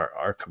know that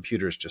our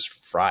computers just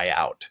fry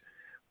out.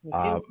 Me too.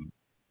 um,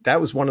 that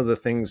was one of the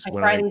things I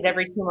when try I these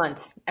every 2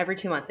 months. Every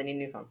 2 months, I need a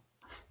new phone.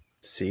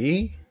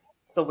 see.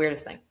 It's the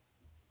weirdest thing.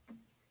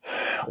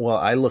 Well,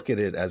 I look at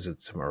it as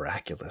it's a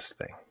miraculous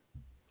thing.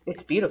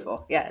 It's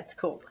beautiful. Yeah, it's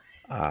cool.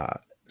 Uh,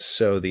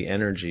 so the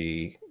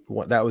energy,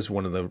 that was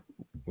one of the,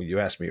 you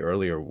asked me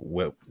earlier,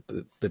 what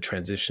the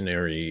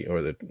transitionary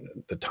or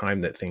the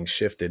time that things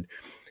shifted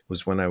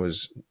was when I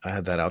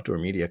had that outdoor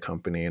media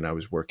company, and I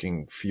was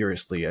working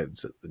furiously.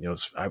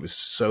 I was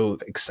so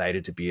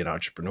excited to be an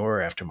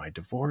entrepreneur after my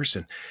divorce,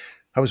 and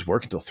I was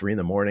working till 3 in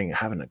the morning,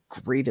 having the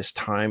greatest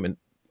time. And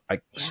I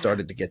Yeah.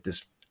 started to get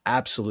this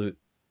absolute,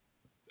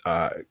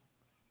 uh,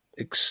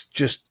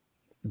 just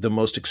the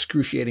most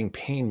excruciating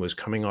pain was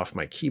coming off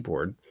my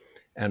keyboard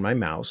and my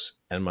mouse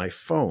and my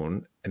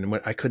phone. And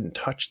when I couldn't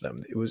touch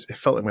them, it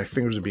felt like my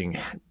fingers were being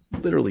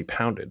literally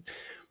pounded.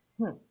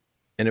 Hmm.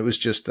 And it was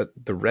just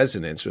that the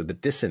resonance or the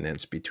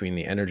dissonance between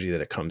the energy that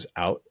it comes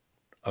out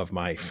of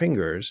my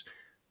fingers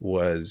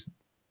was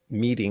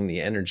meeting the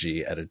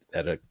energy at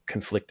a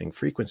conflicting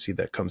frequency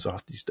that comes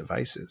off these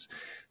devices.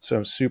 So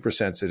I'm super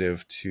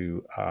sensitive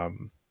to,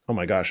 oh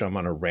my gosh, I'm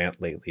on a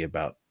rant lately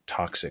about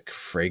toxic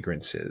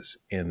fragrances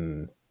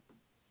in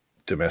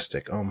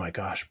domestic. Oh my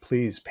gosh,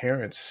 please,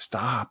 parents,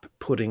 stop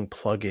putting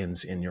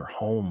plugins in your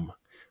home.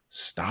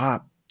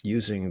 Stop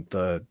using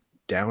the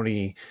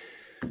Downy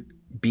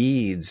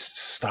beads.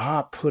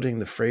 Stop putting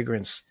the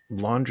fragrance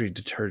laundry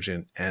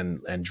detergent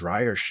and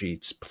dryer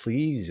sheets.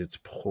 Please, it's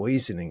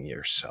poisoning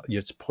yourself.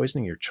 It's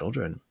poisoning your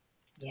children.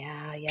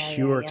 Yeah, yeah, yeah,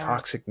 Pure yeah.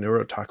 toxic,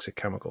 neurotoxic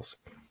chemicals.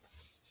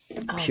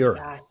 Oh my Pure.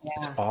 God.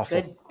 It's Yeah.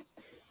 awful.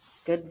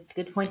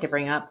 Good point to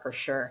bring up for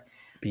sure.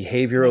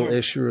 Behavioral Man.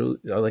 issue,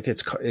 like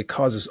it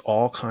causes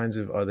all kinds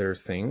of other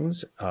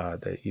things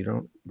that you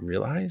don't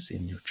realize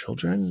in your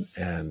children.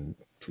 And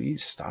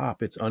please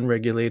stop. It's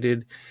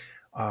unregulated.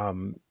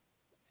 Um,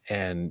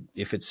 And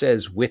if it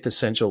says with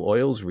essential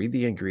oils, read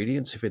the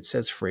ingredients. If it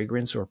says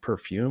fragrance or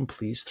perfume,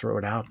 please throw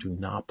it out. Do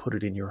not put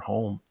it in your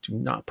home. Do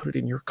not put it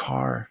in your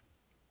car.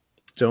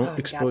 Don't Oh my God,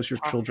 expose it's your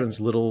toxic. children's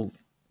little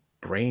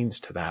brains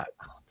to that.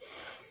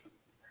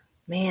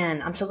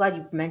 Man, I'm so glad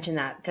you mentioned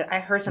that because I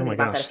heard Oh something my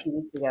about that a gosh. few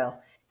weeks ago.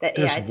 That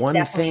yeah, There's it's one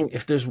definitely thing,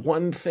 if there's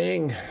one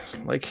thing,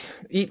 like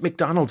eat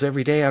McDonald's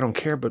every day, I don't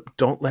care, but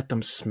don't let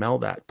them smell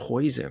that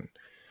poison.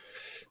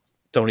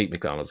 Don't eat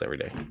McDonald's every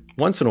day.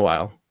 Once in a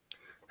while.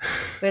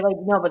 but like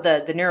no, but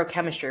the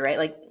neurochemistry, right?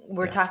 Like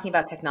we're Yeah. talking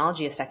about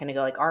technology a second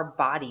ago, like our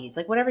bodies,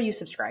 like whatever you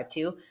subscribe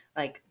to,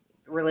 like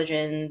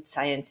religion,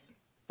 science,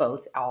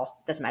 both,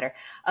 all doesn't matter.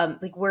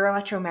 Like we're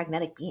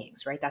electromagnetic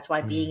beings, right? That's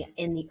why Mm. being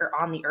in the or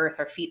on the earth,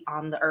 our feet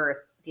on the earth,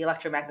 the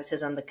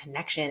electromagnetism, the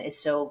connection is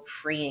so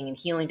freeing and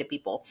healing to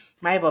people.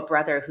 I have a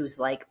brother who's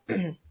like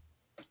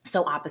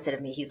so opposite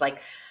of me. He's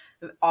like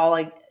all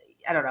like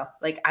I don't know,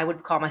 like I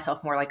would call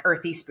myself more like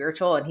earthy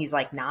spiritual and he's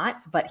like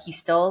not, but he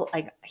still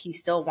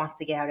wants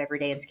to get out every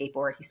day and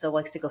skateboard. He still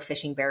likes to go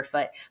fishing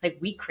barefoot. Like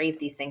we crave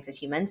these things as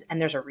humans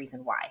and there's a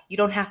reason why. You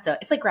don't have to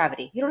it's like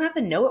gravity. You don't have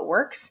to know it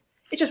works.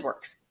 It just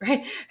works,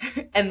 right?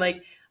 And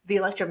like the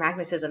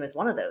electromagnetism is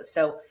one of those.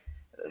 So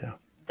Yeah.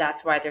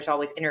 that's why there's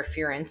always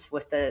interference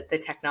with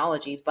the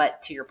technology.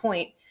 But to your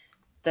point,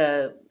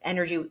 the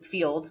energy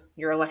field,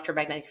 your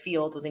electromagnetic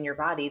field within your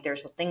body,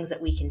 there's things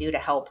that we can do to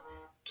help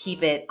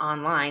keep it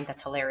online.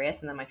 That's hilarious.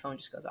 And then my phone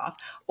just goes off.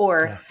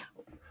 Or Yeah.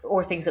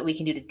 or things that we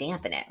can do to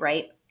dampen it,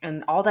 right?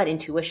 And all that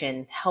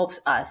intuition helps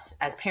us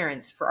as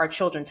parents for our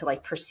children to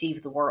like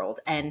perceive the world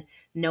and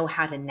know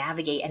how to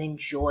navigate and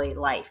enjoy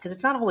life. Because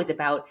it's not always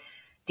about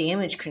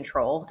damage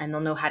control and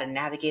they'll know how to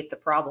navigate the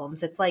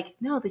problems. It's like,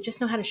 no, they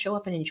just know how to show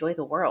up and enjoy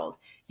the world.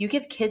 You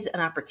give kids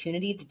an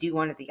opportunity to do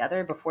one or the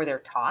other before they're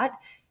taught,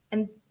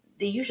 and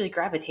they usually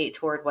gravitate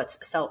toward what's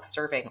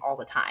self-serving all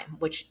the time,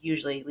 which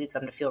usually leads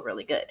them to feel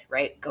really good,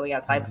 right? Going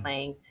outside,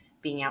 playing,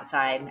 being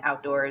outside,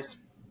 outdoors.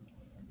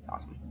 It's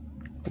awesome.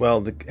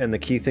 Well, and the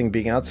key thing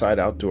being outside,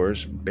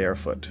 outdoors,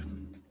 barefoot.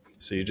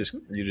 So you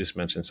just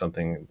mentioned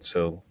something.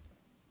 So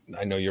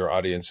I know your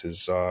audience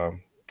is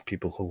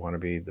people who want to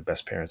be the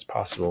best parents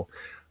possible.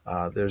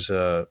 There's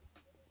a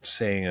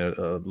saying,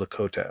 a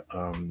Lakota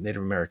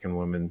Native American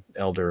woman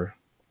elder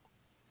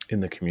in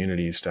the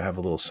community used to have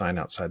a little sign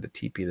outside the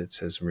teepee that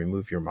says,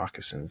 "Remove your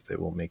moccasins; they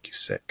will make you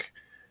sick.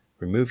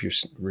 Remove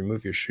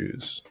your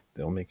shoes;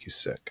 they'll make you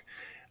sick."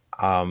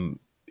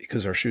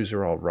 Because our shoes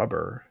are all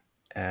rubber,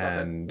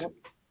 and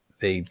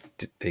they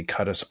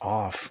cut us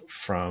off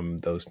from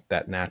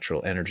that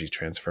natural energy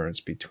transference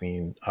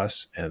between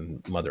us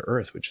and Mother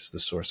Earth, which is the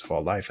source of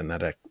all life, and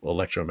that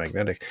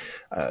electromagnetic.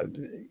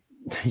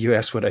 You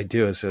asked what I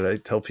do. I said I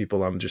tell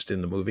people I'm just in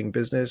the moving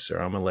business, or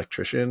I'm an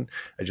electrician.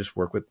 I just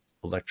work with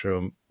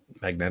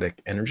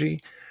electromagnetic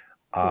energy.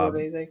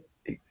 Amazing.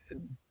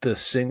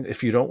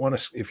 If you don't want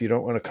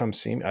to come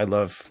see me, I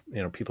love,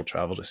 people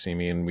travel to see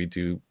me, and we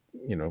do,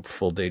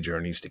 full day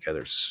journeys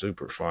together. It's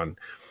super fun.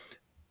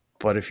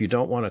 But if you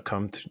don't want to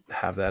come to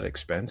have that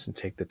expense and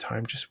take the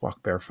time, just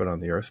walk barefoot on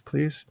the earth,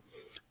 please.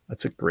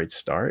 That's a great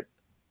start.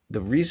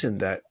 The reason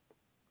that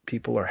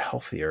people are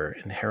healthier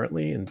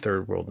inherently in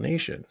third world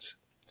nations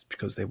is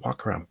because they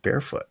walk around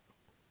barefoot.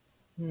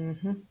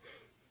 Mm-hmm.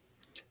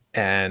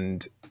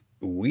 And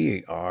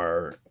we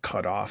are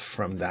cut off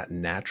from that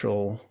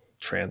natural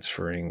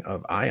transferring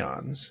of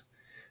ions.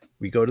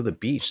 We go to the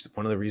beach.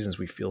 One of the reasons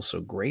we feel so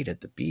great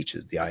at the beach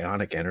is the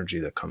ionic energy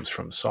that comes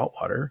from salt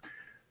water.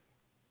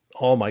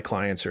 All my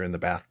clients are in the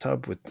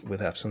bathtub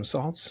with Epsom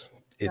salts.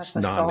 It's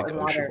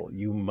non-negotiable.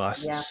 You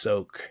must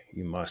soak.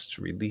 You must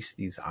release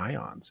these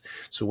ions.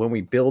 So when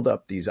we build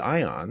up these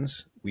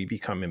ions, we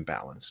become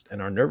imbalanced,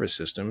 and our nervous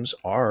systems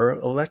are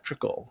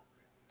electrical.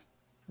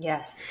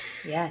 Yes.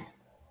 Yes.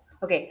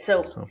 Okay.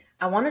 So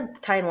I want to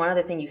tie in one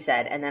other thing you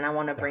said, and then I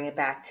want to bring it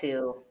back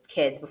to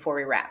kids before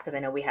we wrap, because I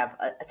know we have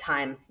a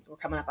time. We're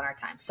coming up on our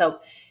time.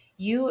 So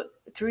you,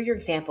 through your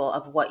example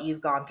of what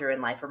you've gone through in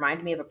life,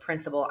 reminded me of a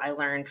principle I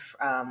learned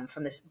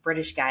from this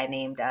British guy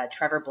named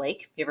Trevor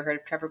Blake. You ever heard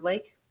of Trevor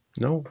Blake?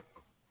 No.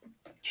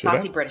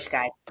 Saucy British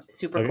guy,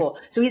 super cool.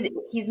 So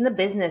he's in the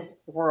business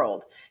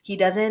world. He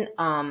doesn't.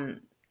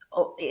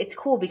 It's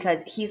cool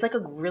because he's like a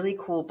really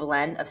cool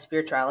blend of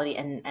spirituality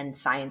and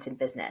science and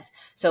business.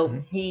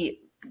 So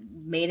he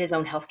made his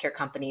own healthcare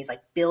companies,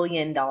 like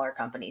billion-dollar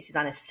companies. He's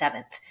on his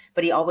seventh,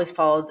 but he always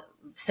followed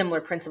similar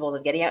principles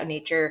of getting out in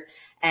nature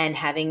and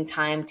having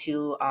time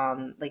to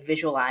like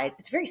visualize.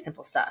 It's very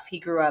simple stuff.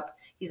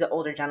 He's an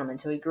older gentleman,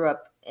 so he grew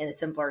up in a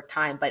simpler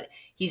time, but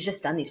he's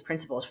just done these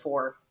principles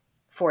for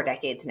 4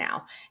 decades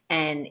now.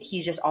 And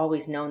he's just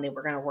always known they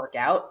were going to work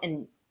out.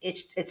 And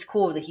it's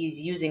cool that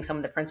he's using some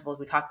of the principles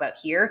we talk about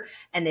here,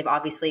 and they've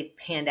obviously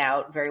panned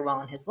out very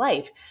well in his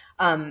life.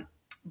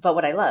 But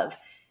what I love,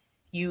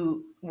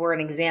 you were an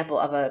example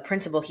of a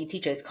principle he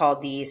teaches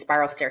called the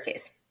spiral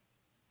staircase.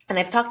 And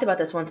I've talked about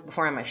this once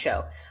before on my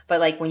show, but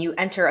like when you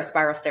enter a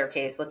spiral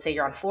staircase, let's say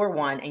you're on floor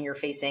 1 and you're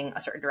facing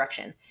a certain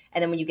direction.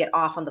 And then when you get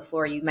off on the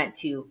floor you meant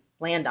to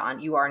land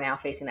on, you are now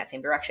facing that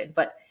same direction.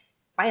 But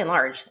by and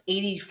large,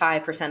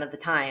 85% of the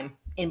time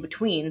in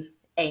between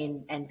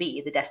A and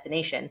B, the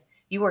destination,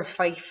 you are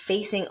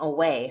facing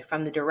away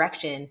from the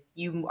direction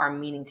you are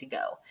meaning to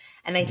go.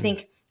 And I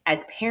think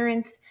as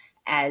parents,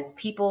 as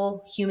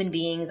people, human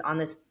beings on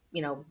this,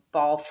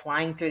 ball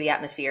flying through the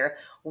atmosphere,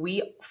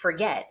 we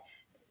forget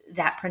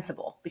that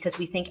principle because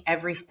we think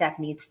every step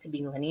needs to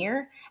be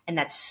linear, and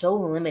that's so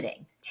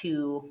limiting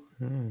to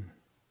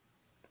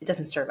it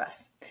doesn't serve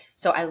us.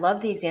 So I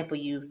love the example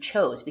you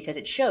chose because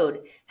it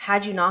showed,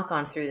 had you not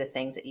gone through the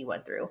things that you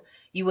went through,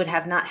 you would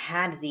have not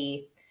had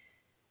the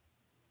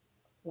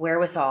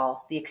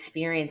wherewithal, the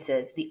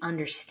experiences, the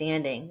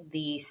understanding,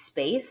 the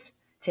space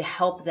to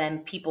help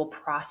people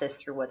process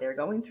through what they're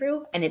going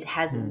through. And it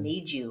has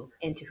made you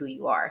into who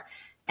you are.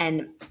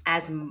 And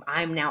as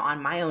I'm now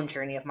on my own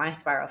journey of my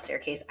spiral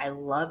staircase, I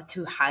love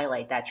to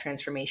highlight that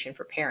transformation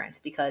for parents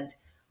because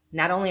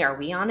not only are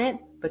we on it,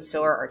 but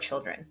so are our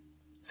children.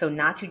 So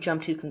not to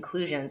jump to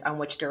conclusions on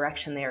which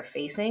direction they are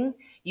facing,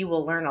 you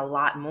will learn a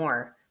lot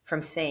more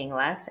from saying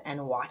less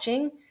and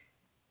watching.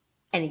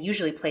 And it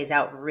usually plays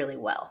out really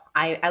well.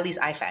 At least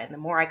I find the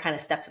more I kind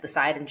of step to the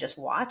side and just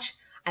watch,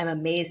 I'm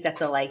amazed at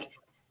the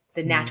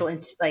the natural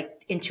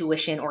like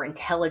intuition or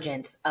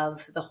intelligence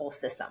of the whole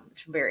system.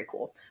 It's very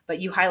cool. But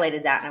you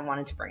highlighted that and I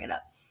wanted to bring it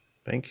up.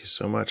 Thank you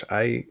so much.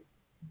 I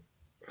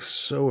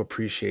so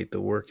appreciate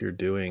the work you're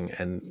doing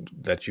and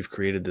that you've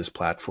created this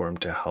platform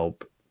to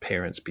help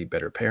parents be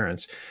better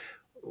parents.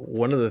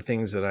 One of the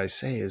things that I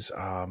say is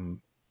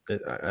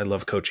I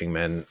love coaching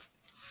men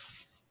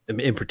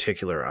in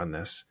particular on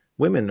this.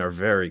 Women are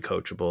very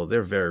coachable.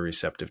 They're very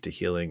receptive to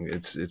healing.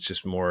 It's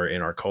just more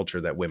in our culture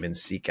that women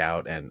seek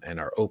out and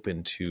are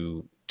open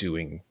to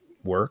doing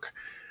work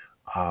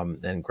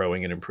and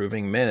growing and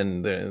improving.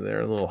 Men,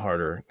 they're a little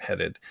harder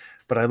headed.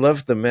 But I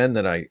love the men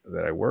that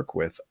I work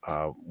with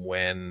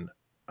when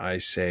I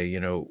say,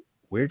 you know,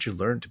 where'd you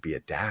learn to be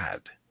a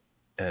dad?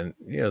 And,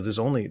 you know,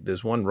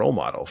 there's one role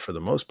model for the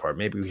most part.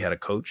 Maybe we had a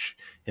coach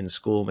in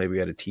school, maybe we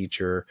had a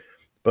teacher,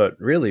 but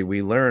really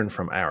we learn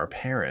from our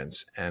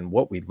parents, and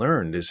what we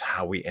learned is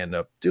how we end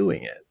up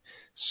doing it.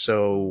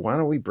 So why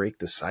don't we break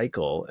the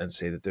cycle and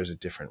say that there's a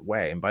different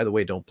way? And by the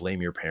way, don't blame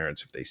your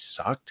parents if they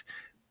sucked.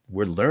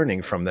 We're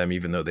learning from them,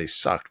 even though they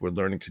sucked. We're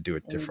learning to do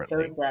it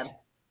differently.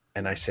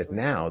 And I said,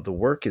 now the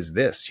work is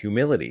this: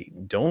 humility.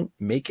 Don't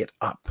make it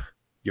up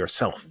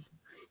yourself.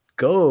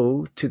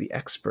 Go to the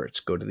experts,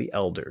 go to the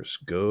elders,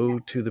 go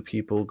to the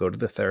people, go to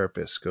the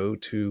therapists, go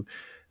to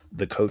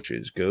the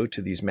coaches, go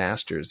to these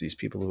masters, these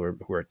people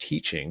who are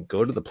teaching,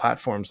 go to the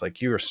platforms like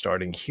you are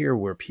starting here,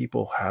 where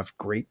people have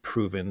great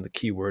proven, the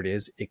key word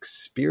is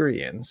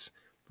experience,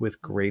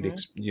 with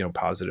great,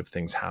 positive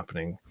things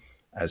happening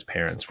as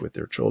parents with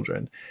their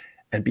children,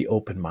 and be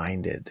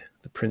open-minded.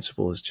 The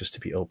principle is just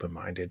to be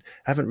open-minded.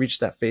 I haven't reached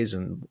that phase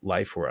in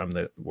life where I'm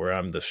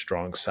the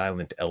strong,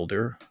 silent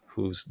elder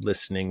who's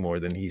listening more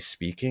than he's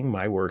speaking.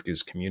 My work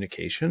is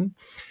communication.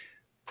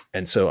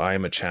 And so I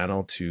am a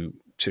channel to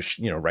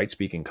right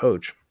speaking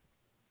coach.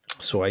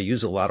 So I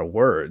use a lot of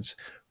words,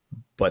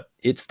 but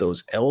it's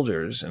those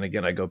elders. And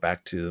again, I go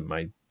back to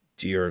my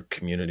dear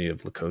community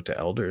of Lakota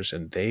elders,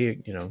 and they,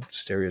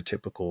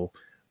 stereotypical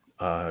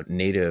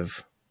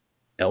native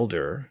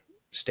elder,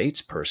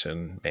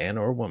 statesperson, man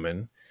or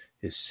woman,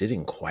 is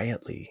sitting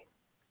quietly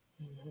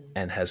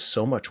and has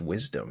so much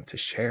wisdom to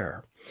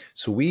share.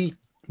 So we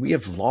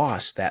have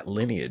lost that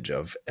lineage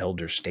of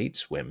elder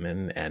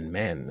stateswomen and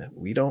men.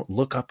 We don't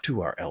look up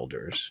to our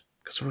elders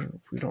because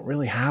we don't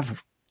really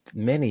have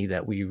many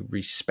that we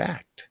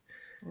respect.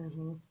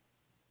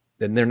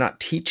 Then they're not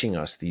teaching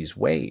us these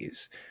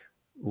ways.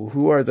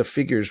 Who are the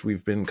figures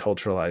we've been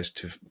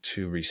culturalized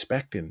to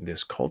respect in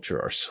this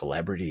culture? Are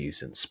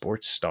celebrities and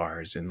sports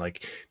stars and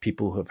like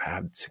people who have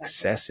had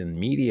success in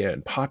media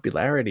and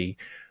popularity.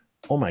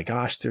 Oh my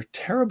gosh, they're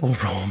terrible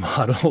role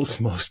models,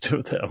 most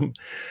of them.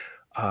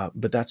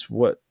 But that's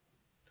what,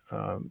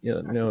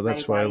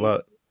 that's why a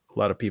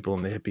lot of people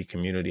in the hippie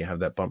community have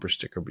that bumper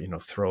sticker,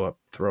 throw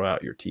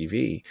out your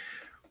TV.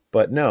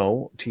 But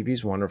no, TV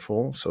is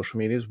wonderful. Social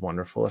media is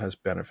wonderful. It has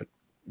benefit,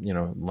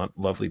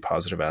 lovely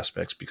positive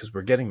aspects, because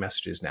we're getting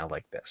messages now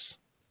like this,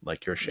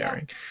 like you're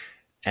sharing. Yeah.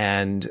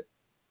 And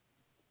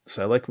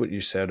so I like what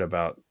you said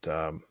about,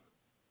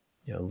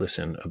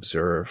 listen,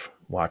 observe,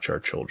 watch our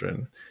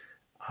children,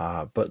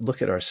 but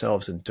look at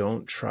ourselves and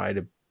don't try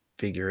to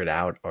figure it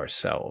out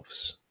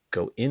ourselves.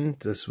 Go in.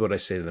 This is what I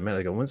say to the men.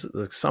 I go,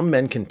 some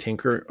men can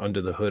tinker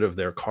under the hood of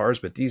their cars,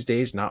 but these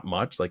days, not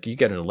much. Like, you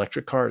get an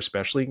electric car,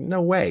 especially,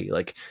 no way.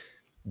 Like,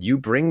 you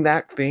bring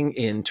that thing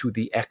into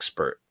the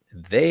expert.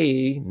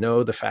 They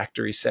know the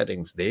factory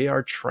settings. They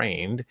are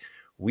trained.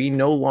 We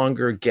no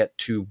longer get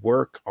to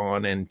work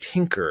on and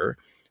tinker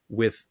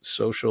with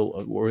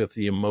social or with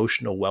the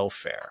emotional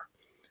welfare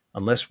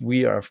unless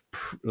we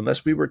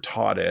were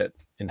taught it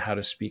and how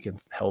to speak in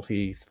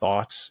healthy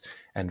thoughts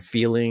and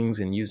feelings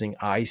and using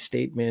I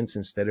statements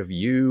instead of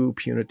you,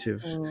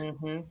 punitive.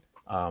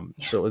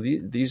 So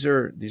these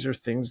are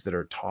things that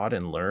are taught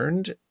and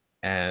learned,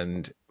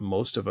 and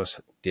most of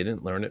us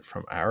didn't learn it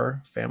from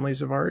our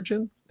families of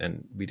origin,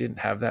 and we didn't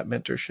have that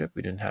mentorship.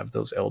 We didn't have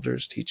those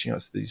elders teaching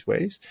us these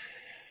ways.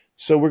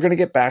 So we're going to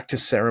get back to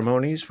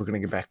ceremonies. We're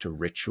going to get back to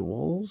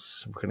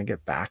rituals. We're going to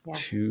get back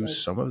to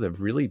some of the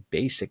really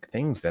basic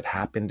things that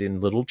happened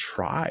in little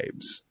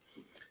tribes.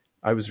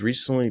 I was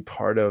recently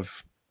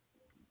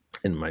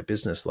in my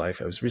business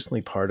life, I was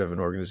recently part of an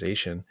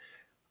organization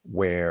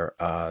where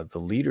the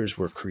leaders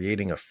were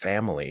creating a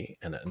family,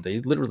 and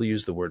they literally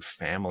used the word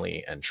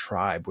family and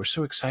tribe. We're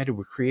so excited.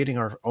 We're creating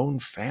our own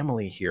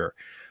family here.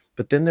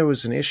 But then there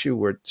was an issue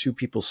where two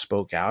people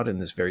spoke out in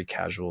this very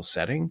casual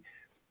setting,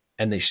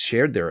 and they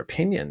shared their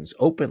opinions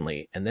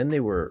openly. And then they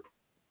were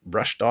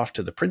rushed off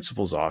to the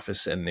principal's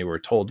office, and they were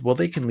told, well,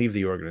 they can leave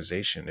the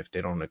organization if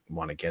they don't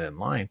want to get in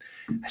line.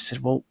 I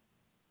said, well,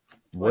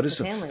 what is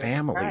a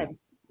family?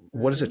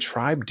 What does a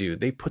tribe do?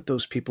 They put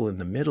those people in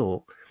the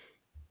middle,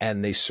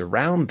 and they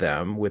surround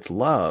them with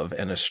love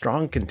and a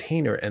strong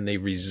container, and they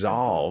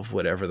resolve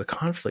whatever the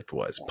conflict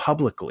was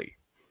publicly.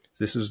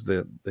 This was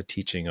the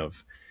teaching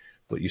of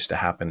what used to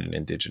happen in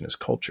indigenous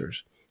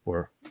cultures,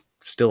 or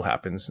still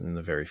happens in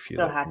the very few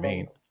that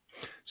remain.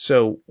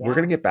 So we're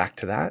going to get back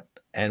to that,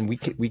 and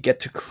we get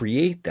to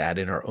create that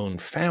in our own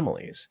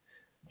families.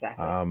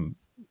 Exactly.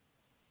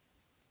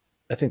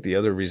 I think the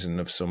other reason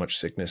of so much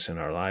sickness in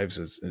our lives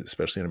is,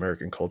 especially in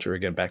American culture,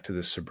 again, back to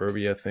this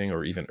suburbia thing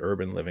or even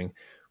urban living,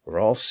 we're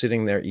all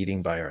sitting there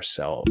eating by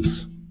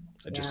ourselves.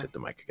 I just Yeah, hit the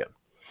mic again.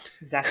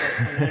 exactly.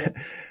 I know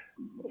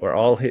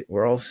you.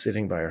 We're all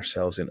sitting by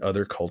ourselves. In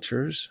other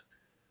cultures,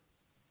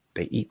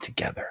 they eat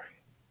together.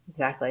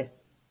 Exactly.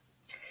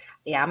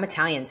 Yeah, I'm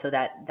Italian, so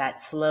that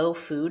slow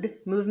food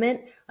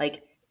movement,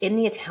 like in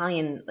the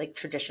Italian, like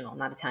traditional,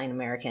 not Italian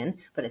American,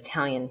 but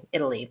Italian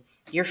Italy,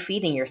 you're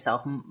feeding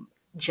yourself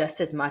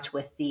just as much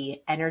with the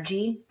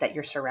energy that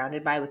you're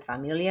surrounded by with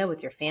familia,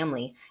 with your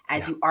family,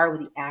 as Yeah. you are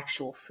with the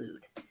actual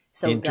food.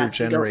 So thus,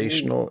 you don't need.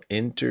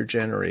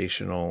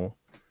 Intergenerational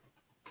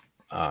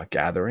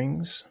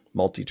gatherings, Yeah,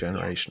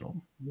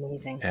 multi-generational.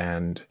 amazing.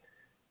 And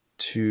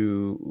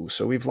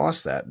so we've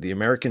lost that. The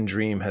American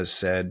dream has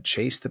said,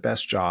 chase the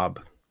best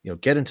job,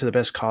 get into the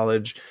best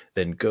college,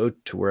 then go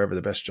to wherever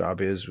the best job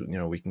is.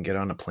 We can get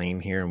on a plane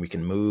here and we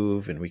can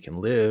move and we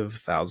can live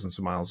thousands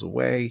of miles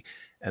away.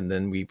 And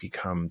then we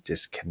become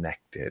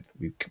disconnected.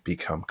 We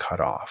become cut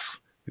off.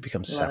 We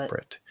become Love it.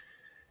 separate.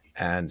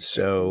 And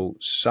so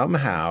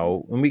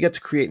somehow when we get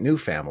to create new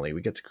family,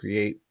 we get to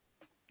create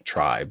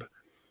tribe.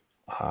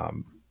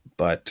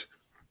 But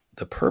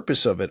the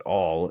purpose of it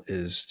all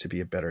is to be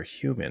a better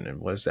human. And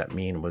what does that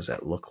mean? What does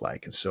that look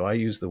like? And so I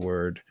use the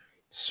word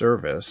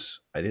service.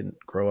 I didn't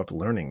grow up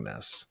learning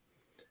this,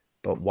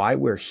 but why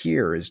we're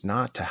here is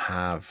not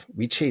to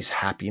we chase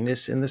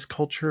happiness in this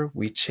culture.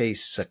 We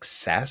chase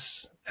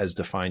success as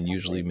defined,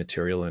 usually Exactly.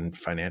 material and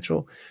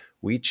financial.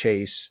 We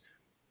chase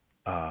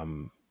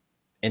um,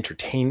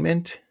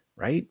 entertainment,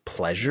 right? Yeah.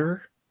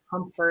 Pleasure.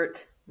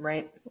 Comfort,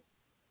 right?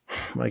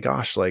 My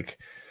gosh, like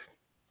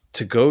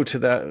to go to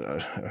that,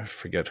 I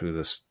forget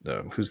who's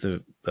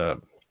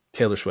the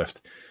Taylor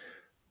Swift.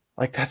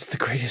 Like that's the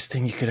greatest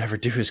thing you could ever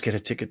do is get a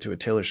ticket to a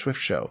Taylor Swift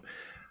show.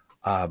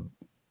 Uh,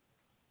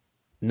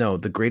 no,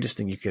 the greatest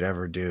thing you could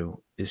ever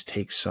do is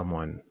take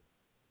someone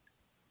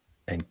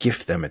and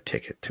gift them a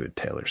ticket to a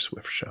Taylor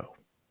Swift show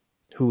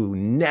who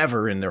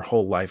never in their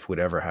whole life would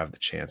ever have the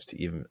chance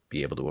to even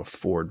be able to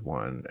afford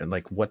one. And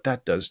like what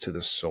that does to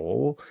the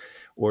soul,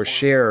 or Yeah, it's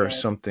share good.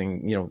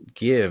 something,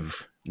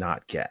 give,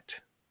 not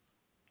get,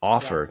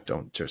 offer, Yes.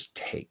 don't just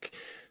take.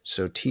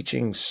 So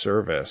teaching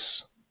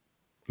service,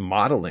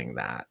 modeling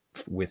that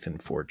with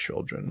and for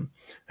children,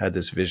 had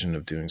this vision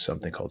of doing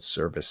something called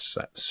service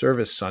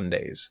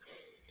Sundays,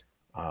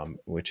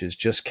 which is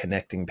just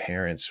connecting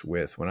parents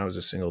with. When I was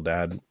a single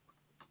dad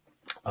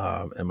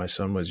and my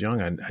son was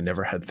young, I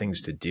never had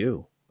things to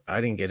do. I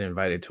didn't get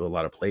invited to a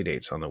lot of play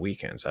dates on the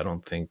weekends. I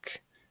don't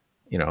think,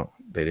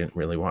 they didn't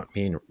really want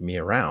me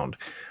around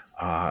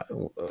uh,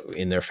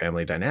 in their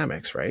family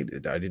dynamics, right?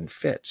 I didn't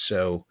fit.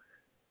 So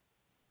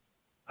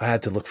I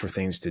had to look for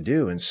things to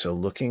do. And so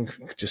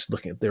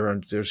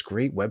there's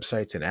great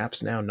websites and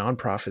apps now.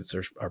 Nonprofits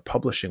are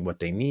publishing what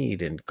they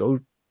need, and go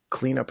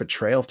clean up a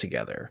trail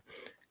together.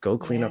 Go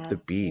clean up the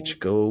Yes. beach.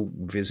 Go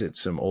visit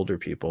some older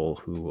people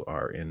who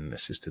are in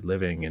assisted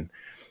living. And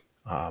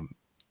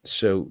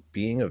so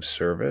being of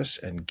service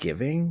and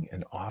giving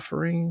and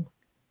offering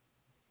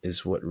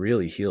is what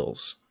really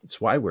heals.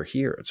 It's why we're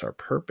here. It's our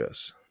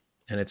purpose.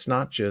 And it's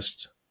not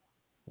just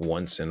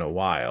once in a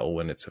while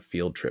when it's a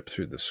field trip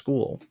through the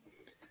school.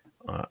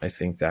 I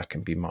think that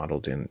can be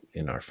modeled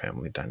in our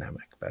family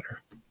dynamic better.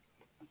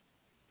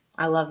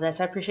 I love this.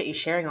 I appreciate you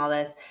sharing all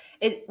this.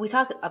 We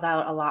talk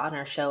about a lot on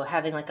our show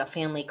having like a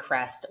family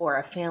crest or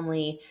a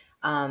family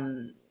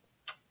um,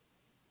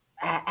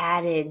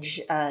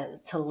 adage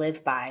to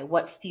live by,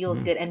 what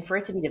feels Mm. good, and for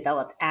it to be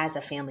developed as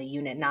a family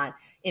unit, not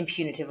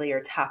impunitively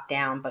or top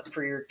down, but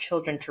for your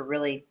children to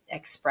really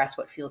express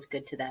what feels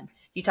good to them.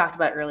 You talked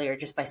about earlier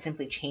just by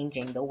simply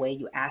changing the way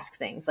you ask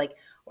things. Like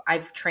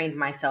I've trained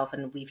myself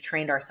and we've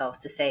trained ourselves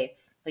to say,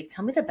 like,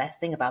 tell me the best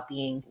thing about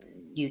being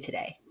you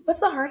today. What's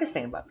the hardest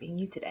thing about being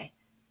you today?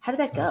 How did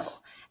that go? Yes.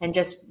 And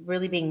just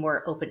really being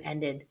more open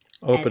ended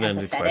and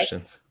Open-ended empathetic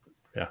questions.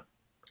 Yeah.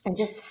 and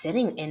just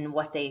sitting in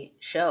what they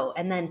show.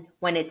 And then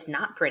when it's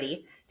not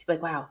pretty, to be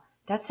like, wow,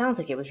 that sounds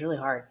like it was really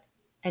hard.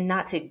 And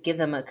not to give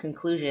them a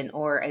conclusion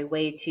or a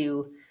way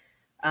to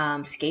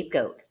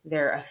scapegoat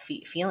their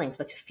feelings,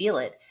 but to feel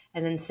it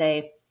and then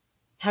say,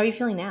 how are you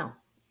feeling now?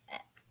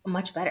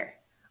 Much better.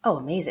 Oh,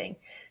 amazing.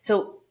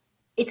 So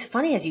it's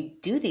funny as you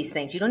do these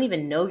things, you don't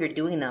even know you're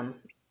doing them.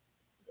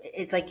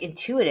 It's like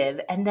intuitive.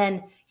 And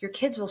then your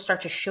kids will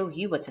start to show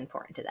you what's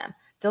important to them.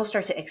 They'll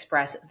start to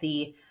express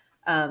the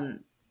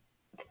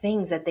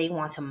things that they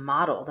want to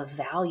model, the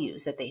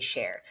values that they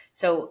share.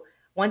 So,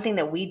 one thing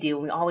that we do,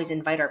 we always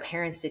invite our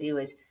parents to do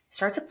is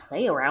start to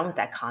play around with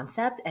that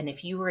concept. And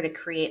if you were to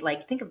create,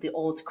 like, think of the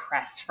old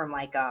crests from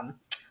like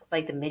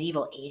the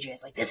medieval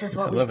ages, like this is I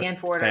what we love it. stand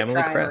for in our Family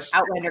tribe, or crest.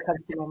 Outlander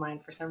comes to my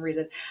mind for some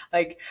reason.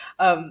 Like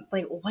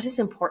what is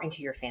important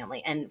to your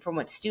family? And from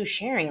what Stu's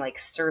sharing, like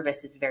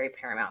service is very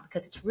paramount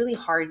because it's really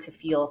hard to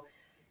feel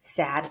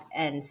sad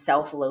and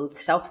self-worth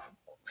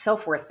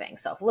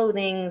things,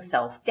 self-loathing,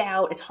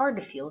 self-doubt. It's hard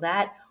to feel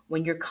that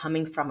when you're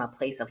coming from a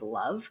place of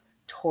love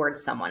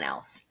towards someone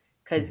else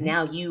because Mm-hmm.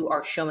 now you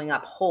are showing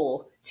up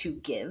whole to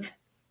give,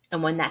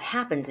 And when that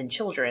happens in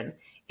children,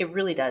 it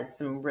really does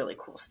some really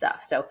cool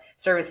stuff. So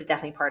service is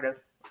definitely part of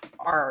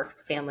our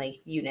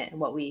family unit and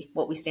what we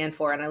stand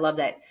for. And I love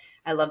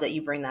that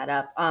you bring that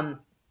up.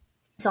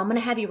 So I'm going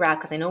to have you wrap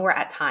because I know we're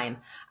at time.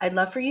 I'd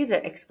love for you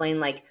to explain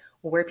like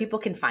where people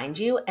can find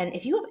you, and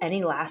if you have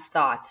any last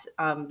thoughts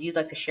you'd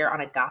like to share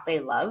on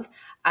agape love.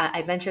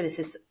 I venture this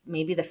is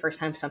maybe the first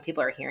time some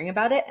people are hearing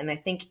about it, and I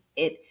think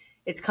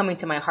it's coming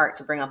to my heart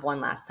to bring up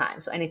one last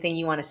time. So anything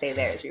you want to say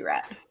there as we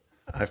wrap?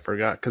 I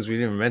forgot because we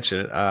didn't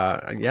mention it.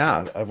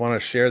 Yeah, I want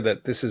to share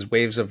that this is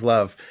Waves of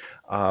Love.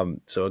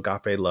 So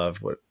agape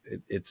love,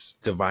 it's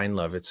divine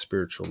love, it's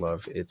spiritual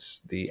love,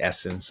 it's the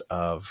essence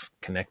of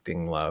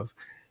connecting love.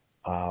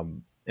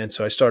 And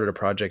so I started a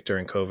project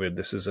during COVID.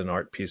 This is an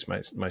art piece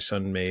my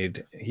son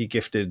made. He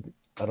gifted,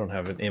 I don't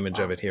have an image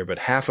of it here, but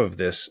half of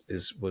this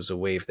was a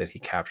wave that he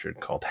captured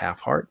called Half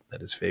Heart, that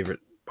his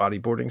favorite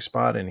bodyboarding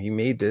spot. And he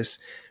made this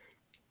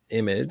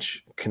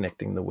image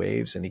connecting the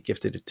waves, and he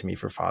gifted it to me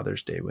for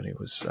Father's Day when he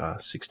was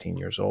 16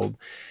 years old.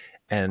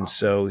 And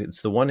so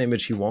it's the one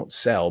image he won't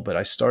sell, but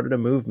I started a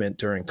movement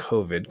during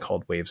COVID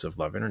called Waves of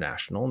Love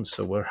International. And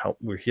so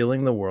we're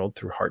healing the world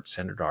through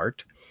heart-centered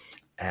art,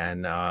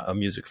 and a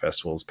music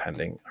festival is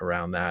pending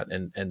around that.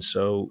 And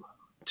so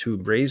to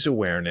raise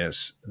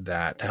awareness,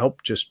 that to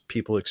help just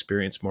people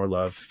experience more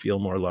love, feel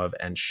more love,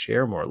 and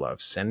share more love,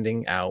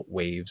 sending out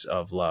waves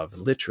of love,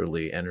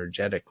 literally,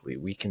 energetically,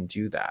 we can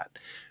do that.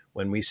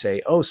 When we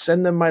say, oh,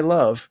 send them my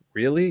love,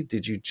 really?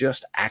 Did you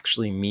just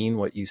actually mean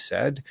what you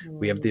said?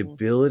 We have the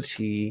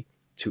ability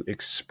to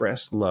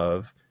express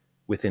love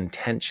with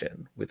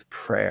intention, with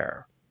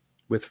prayer,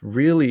 with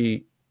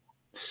really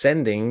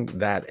sending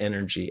that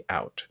energy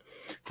out.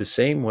 The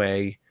same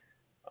way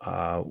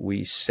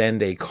we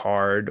send a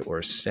card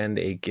or send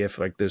a gift,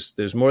 like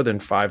there's more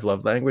than 5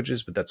 love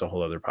languages, but that's a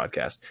whole other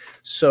podcast.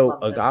 So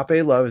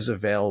agape love is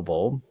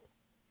available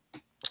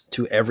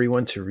to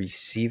everyone to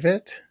receive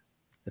it.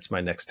 It's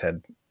my next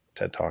TED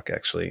talk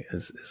actually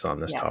is on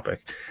this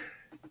topic.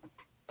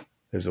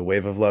 There's a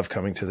wave of love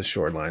coming to the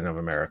shoreline of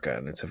America,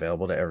 and it's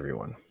available to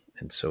everyone.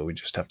 And so we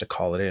just have to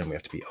call it in. We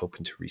have to be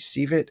open to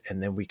receive it,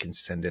 and then we can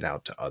send it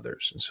out to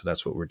others. And so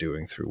that's what we're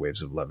doing through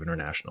Waves of Love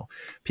International.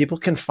 People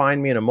can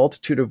find me in a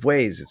multitude of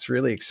ways. It's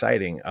really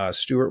exciting.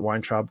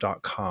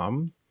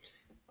 StuartWeintraub.com,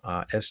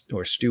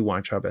 or Stu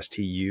Weintraub,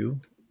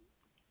 STU,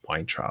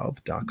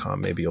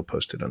 Weintraub.com. Maybe you'll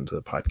post it under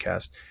the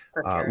podcast.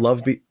 Sure,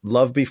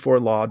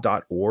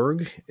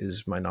 Lovebeforelaw.org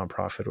is my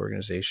nonprofit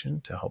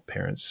organization to help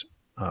parents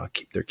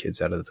keep their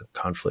kids out of the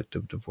conflict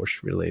of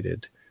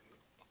divorce-related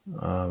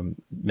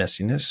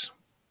messiness,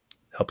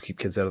 help keep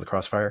kids out of the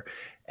crossfire.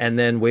 And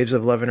then Waves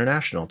of Love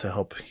International to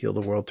help heal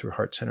the world through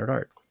heart-centered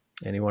art.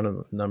 Any one of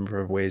a number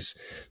of ways.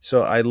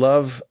 So I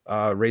love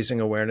raising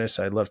awareness.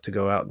 I love to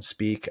go out and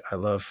speak. I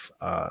love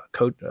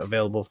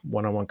available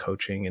one-on-one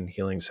coaching and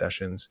healing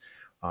sessions.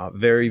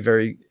 Very,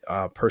 very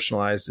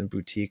personalized and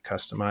boutique,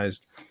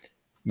 customized.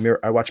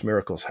 I watch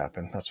miracles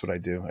happen. That's what I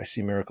do. I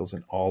see miracles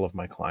in all of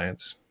my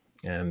clients.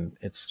 And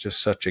it's just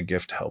such a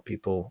gift to help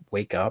people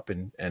wake up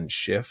and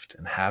shift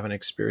and have an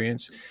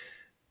experience,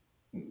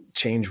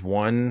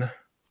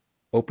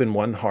 open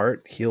one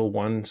heart, heal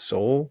one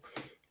soul,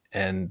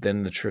 and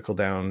then the trickle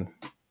down,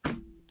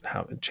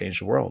 how it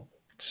changed the world.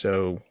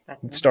 So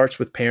it starts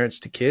with parents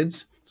to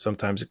kids.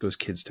 Sometimes it goes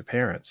kids to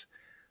parents.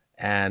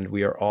 And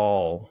we are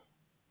all,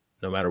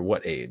 no matter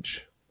what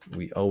age,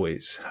 we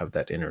always have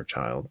that inner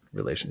child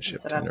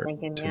relationship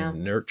to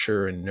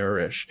nurture and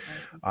nourish.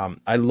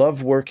 I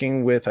love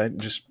working with, I'm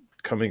just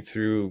coming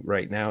through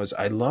right now,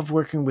 I love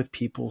working with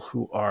people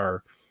who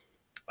are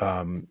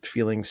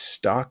feeling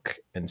stuck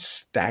and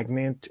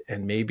stagnant,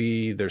 and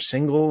maybe they're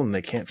single and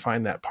they can't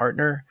find that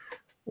partner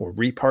or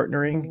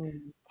repartnering.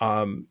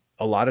 A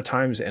lot of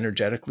times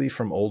energetically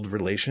from old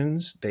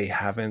relations, they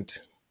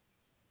haven't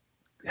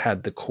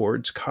had the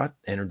cords cut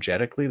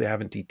energetically. They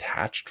haven't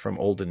detached from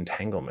old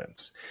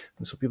entanglements.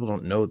 And so people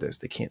don't know this.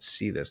 They can't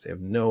see this. They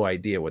have no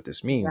idea what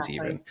this means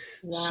even.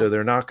 Yeah. So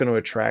they're not going to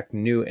attract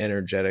new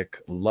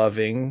energetic,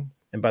 loving.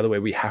 And by the way,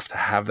 we have to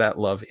have that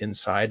love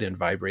inside and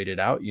vibrate it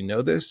out. You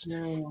know this?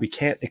 No. We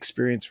can't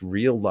experience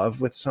real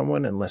love with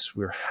someone unless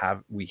we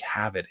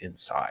have it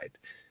inside.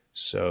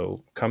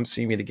 So come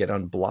see me to get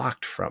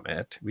unblocked from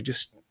it. We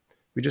just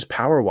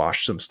power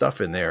wash some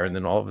stuff in there, and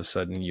then all of a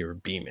sudden you're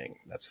beaming.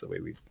 That's the way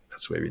we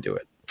do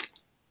it.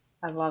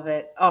 I love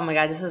it. Oh my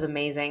God, this was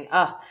amazing.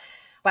 Oh,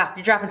 wow.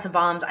 You're dropping some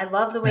bombs. I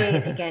love the way,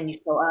 again, you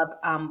show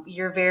up.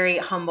 You're very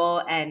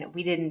humble, and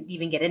we didn't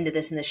even get into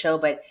this in the show,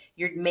 but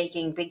you're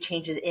making big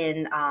changes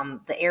in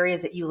the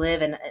areas that you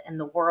live in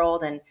the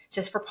world. And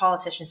just for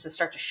politicians to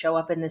start to show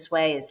up in this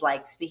way is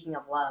like speaking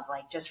of love,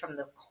 like just from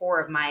the core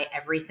of my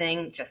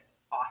everything, just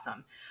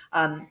awesome.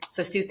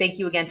 So Stu, thank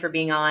you again for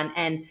being on.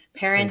 And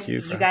parents,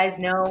 you guys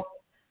know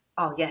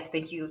Oh, yes.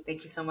 Thank you.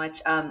 Thank you so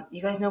much.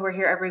 You guys know we're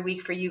here every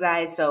week for you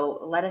guys. So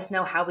let us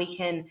know how we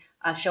can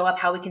show up,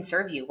 how we can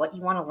serve you, what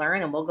you want to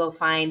learn. And we'll go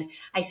find,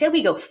 I say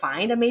we go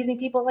find amazing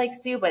people like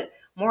Stu, but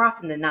more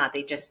often than not,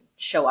 they just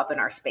show up in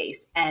our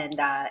space. And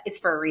it's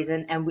for a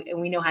reason. And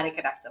we know how to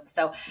connect them.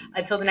 So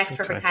until the next So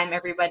perfect kind. time,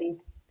 everybody,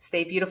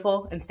 stay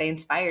beautiful and stay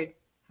inspired.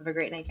 Have a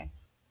great night,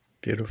 guys.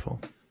 Beautiful.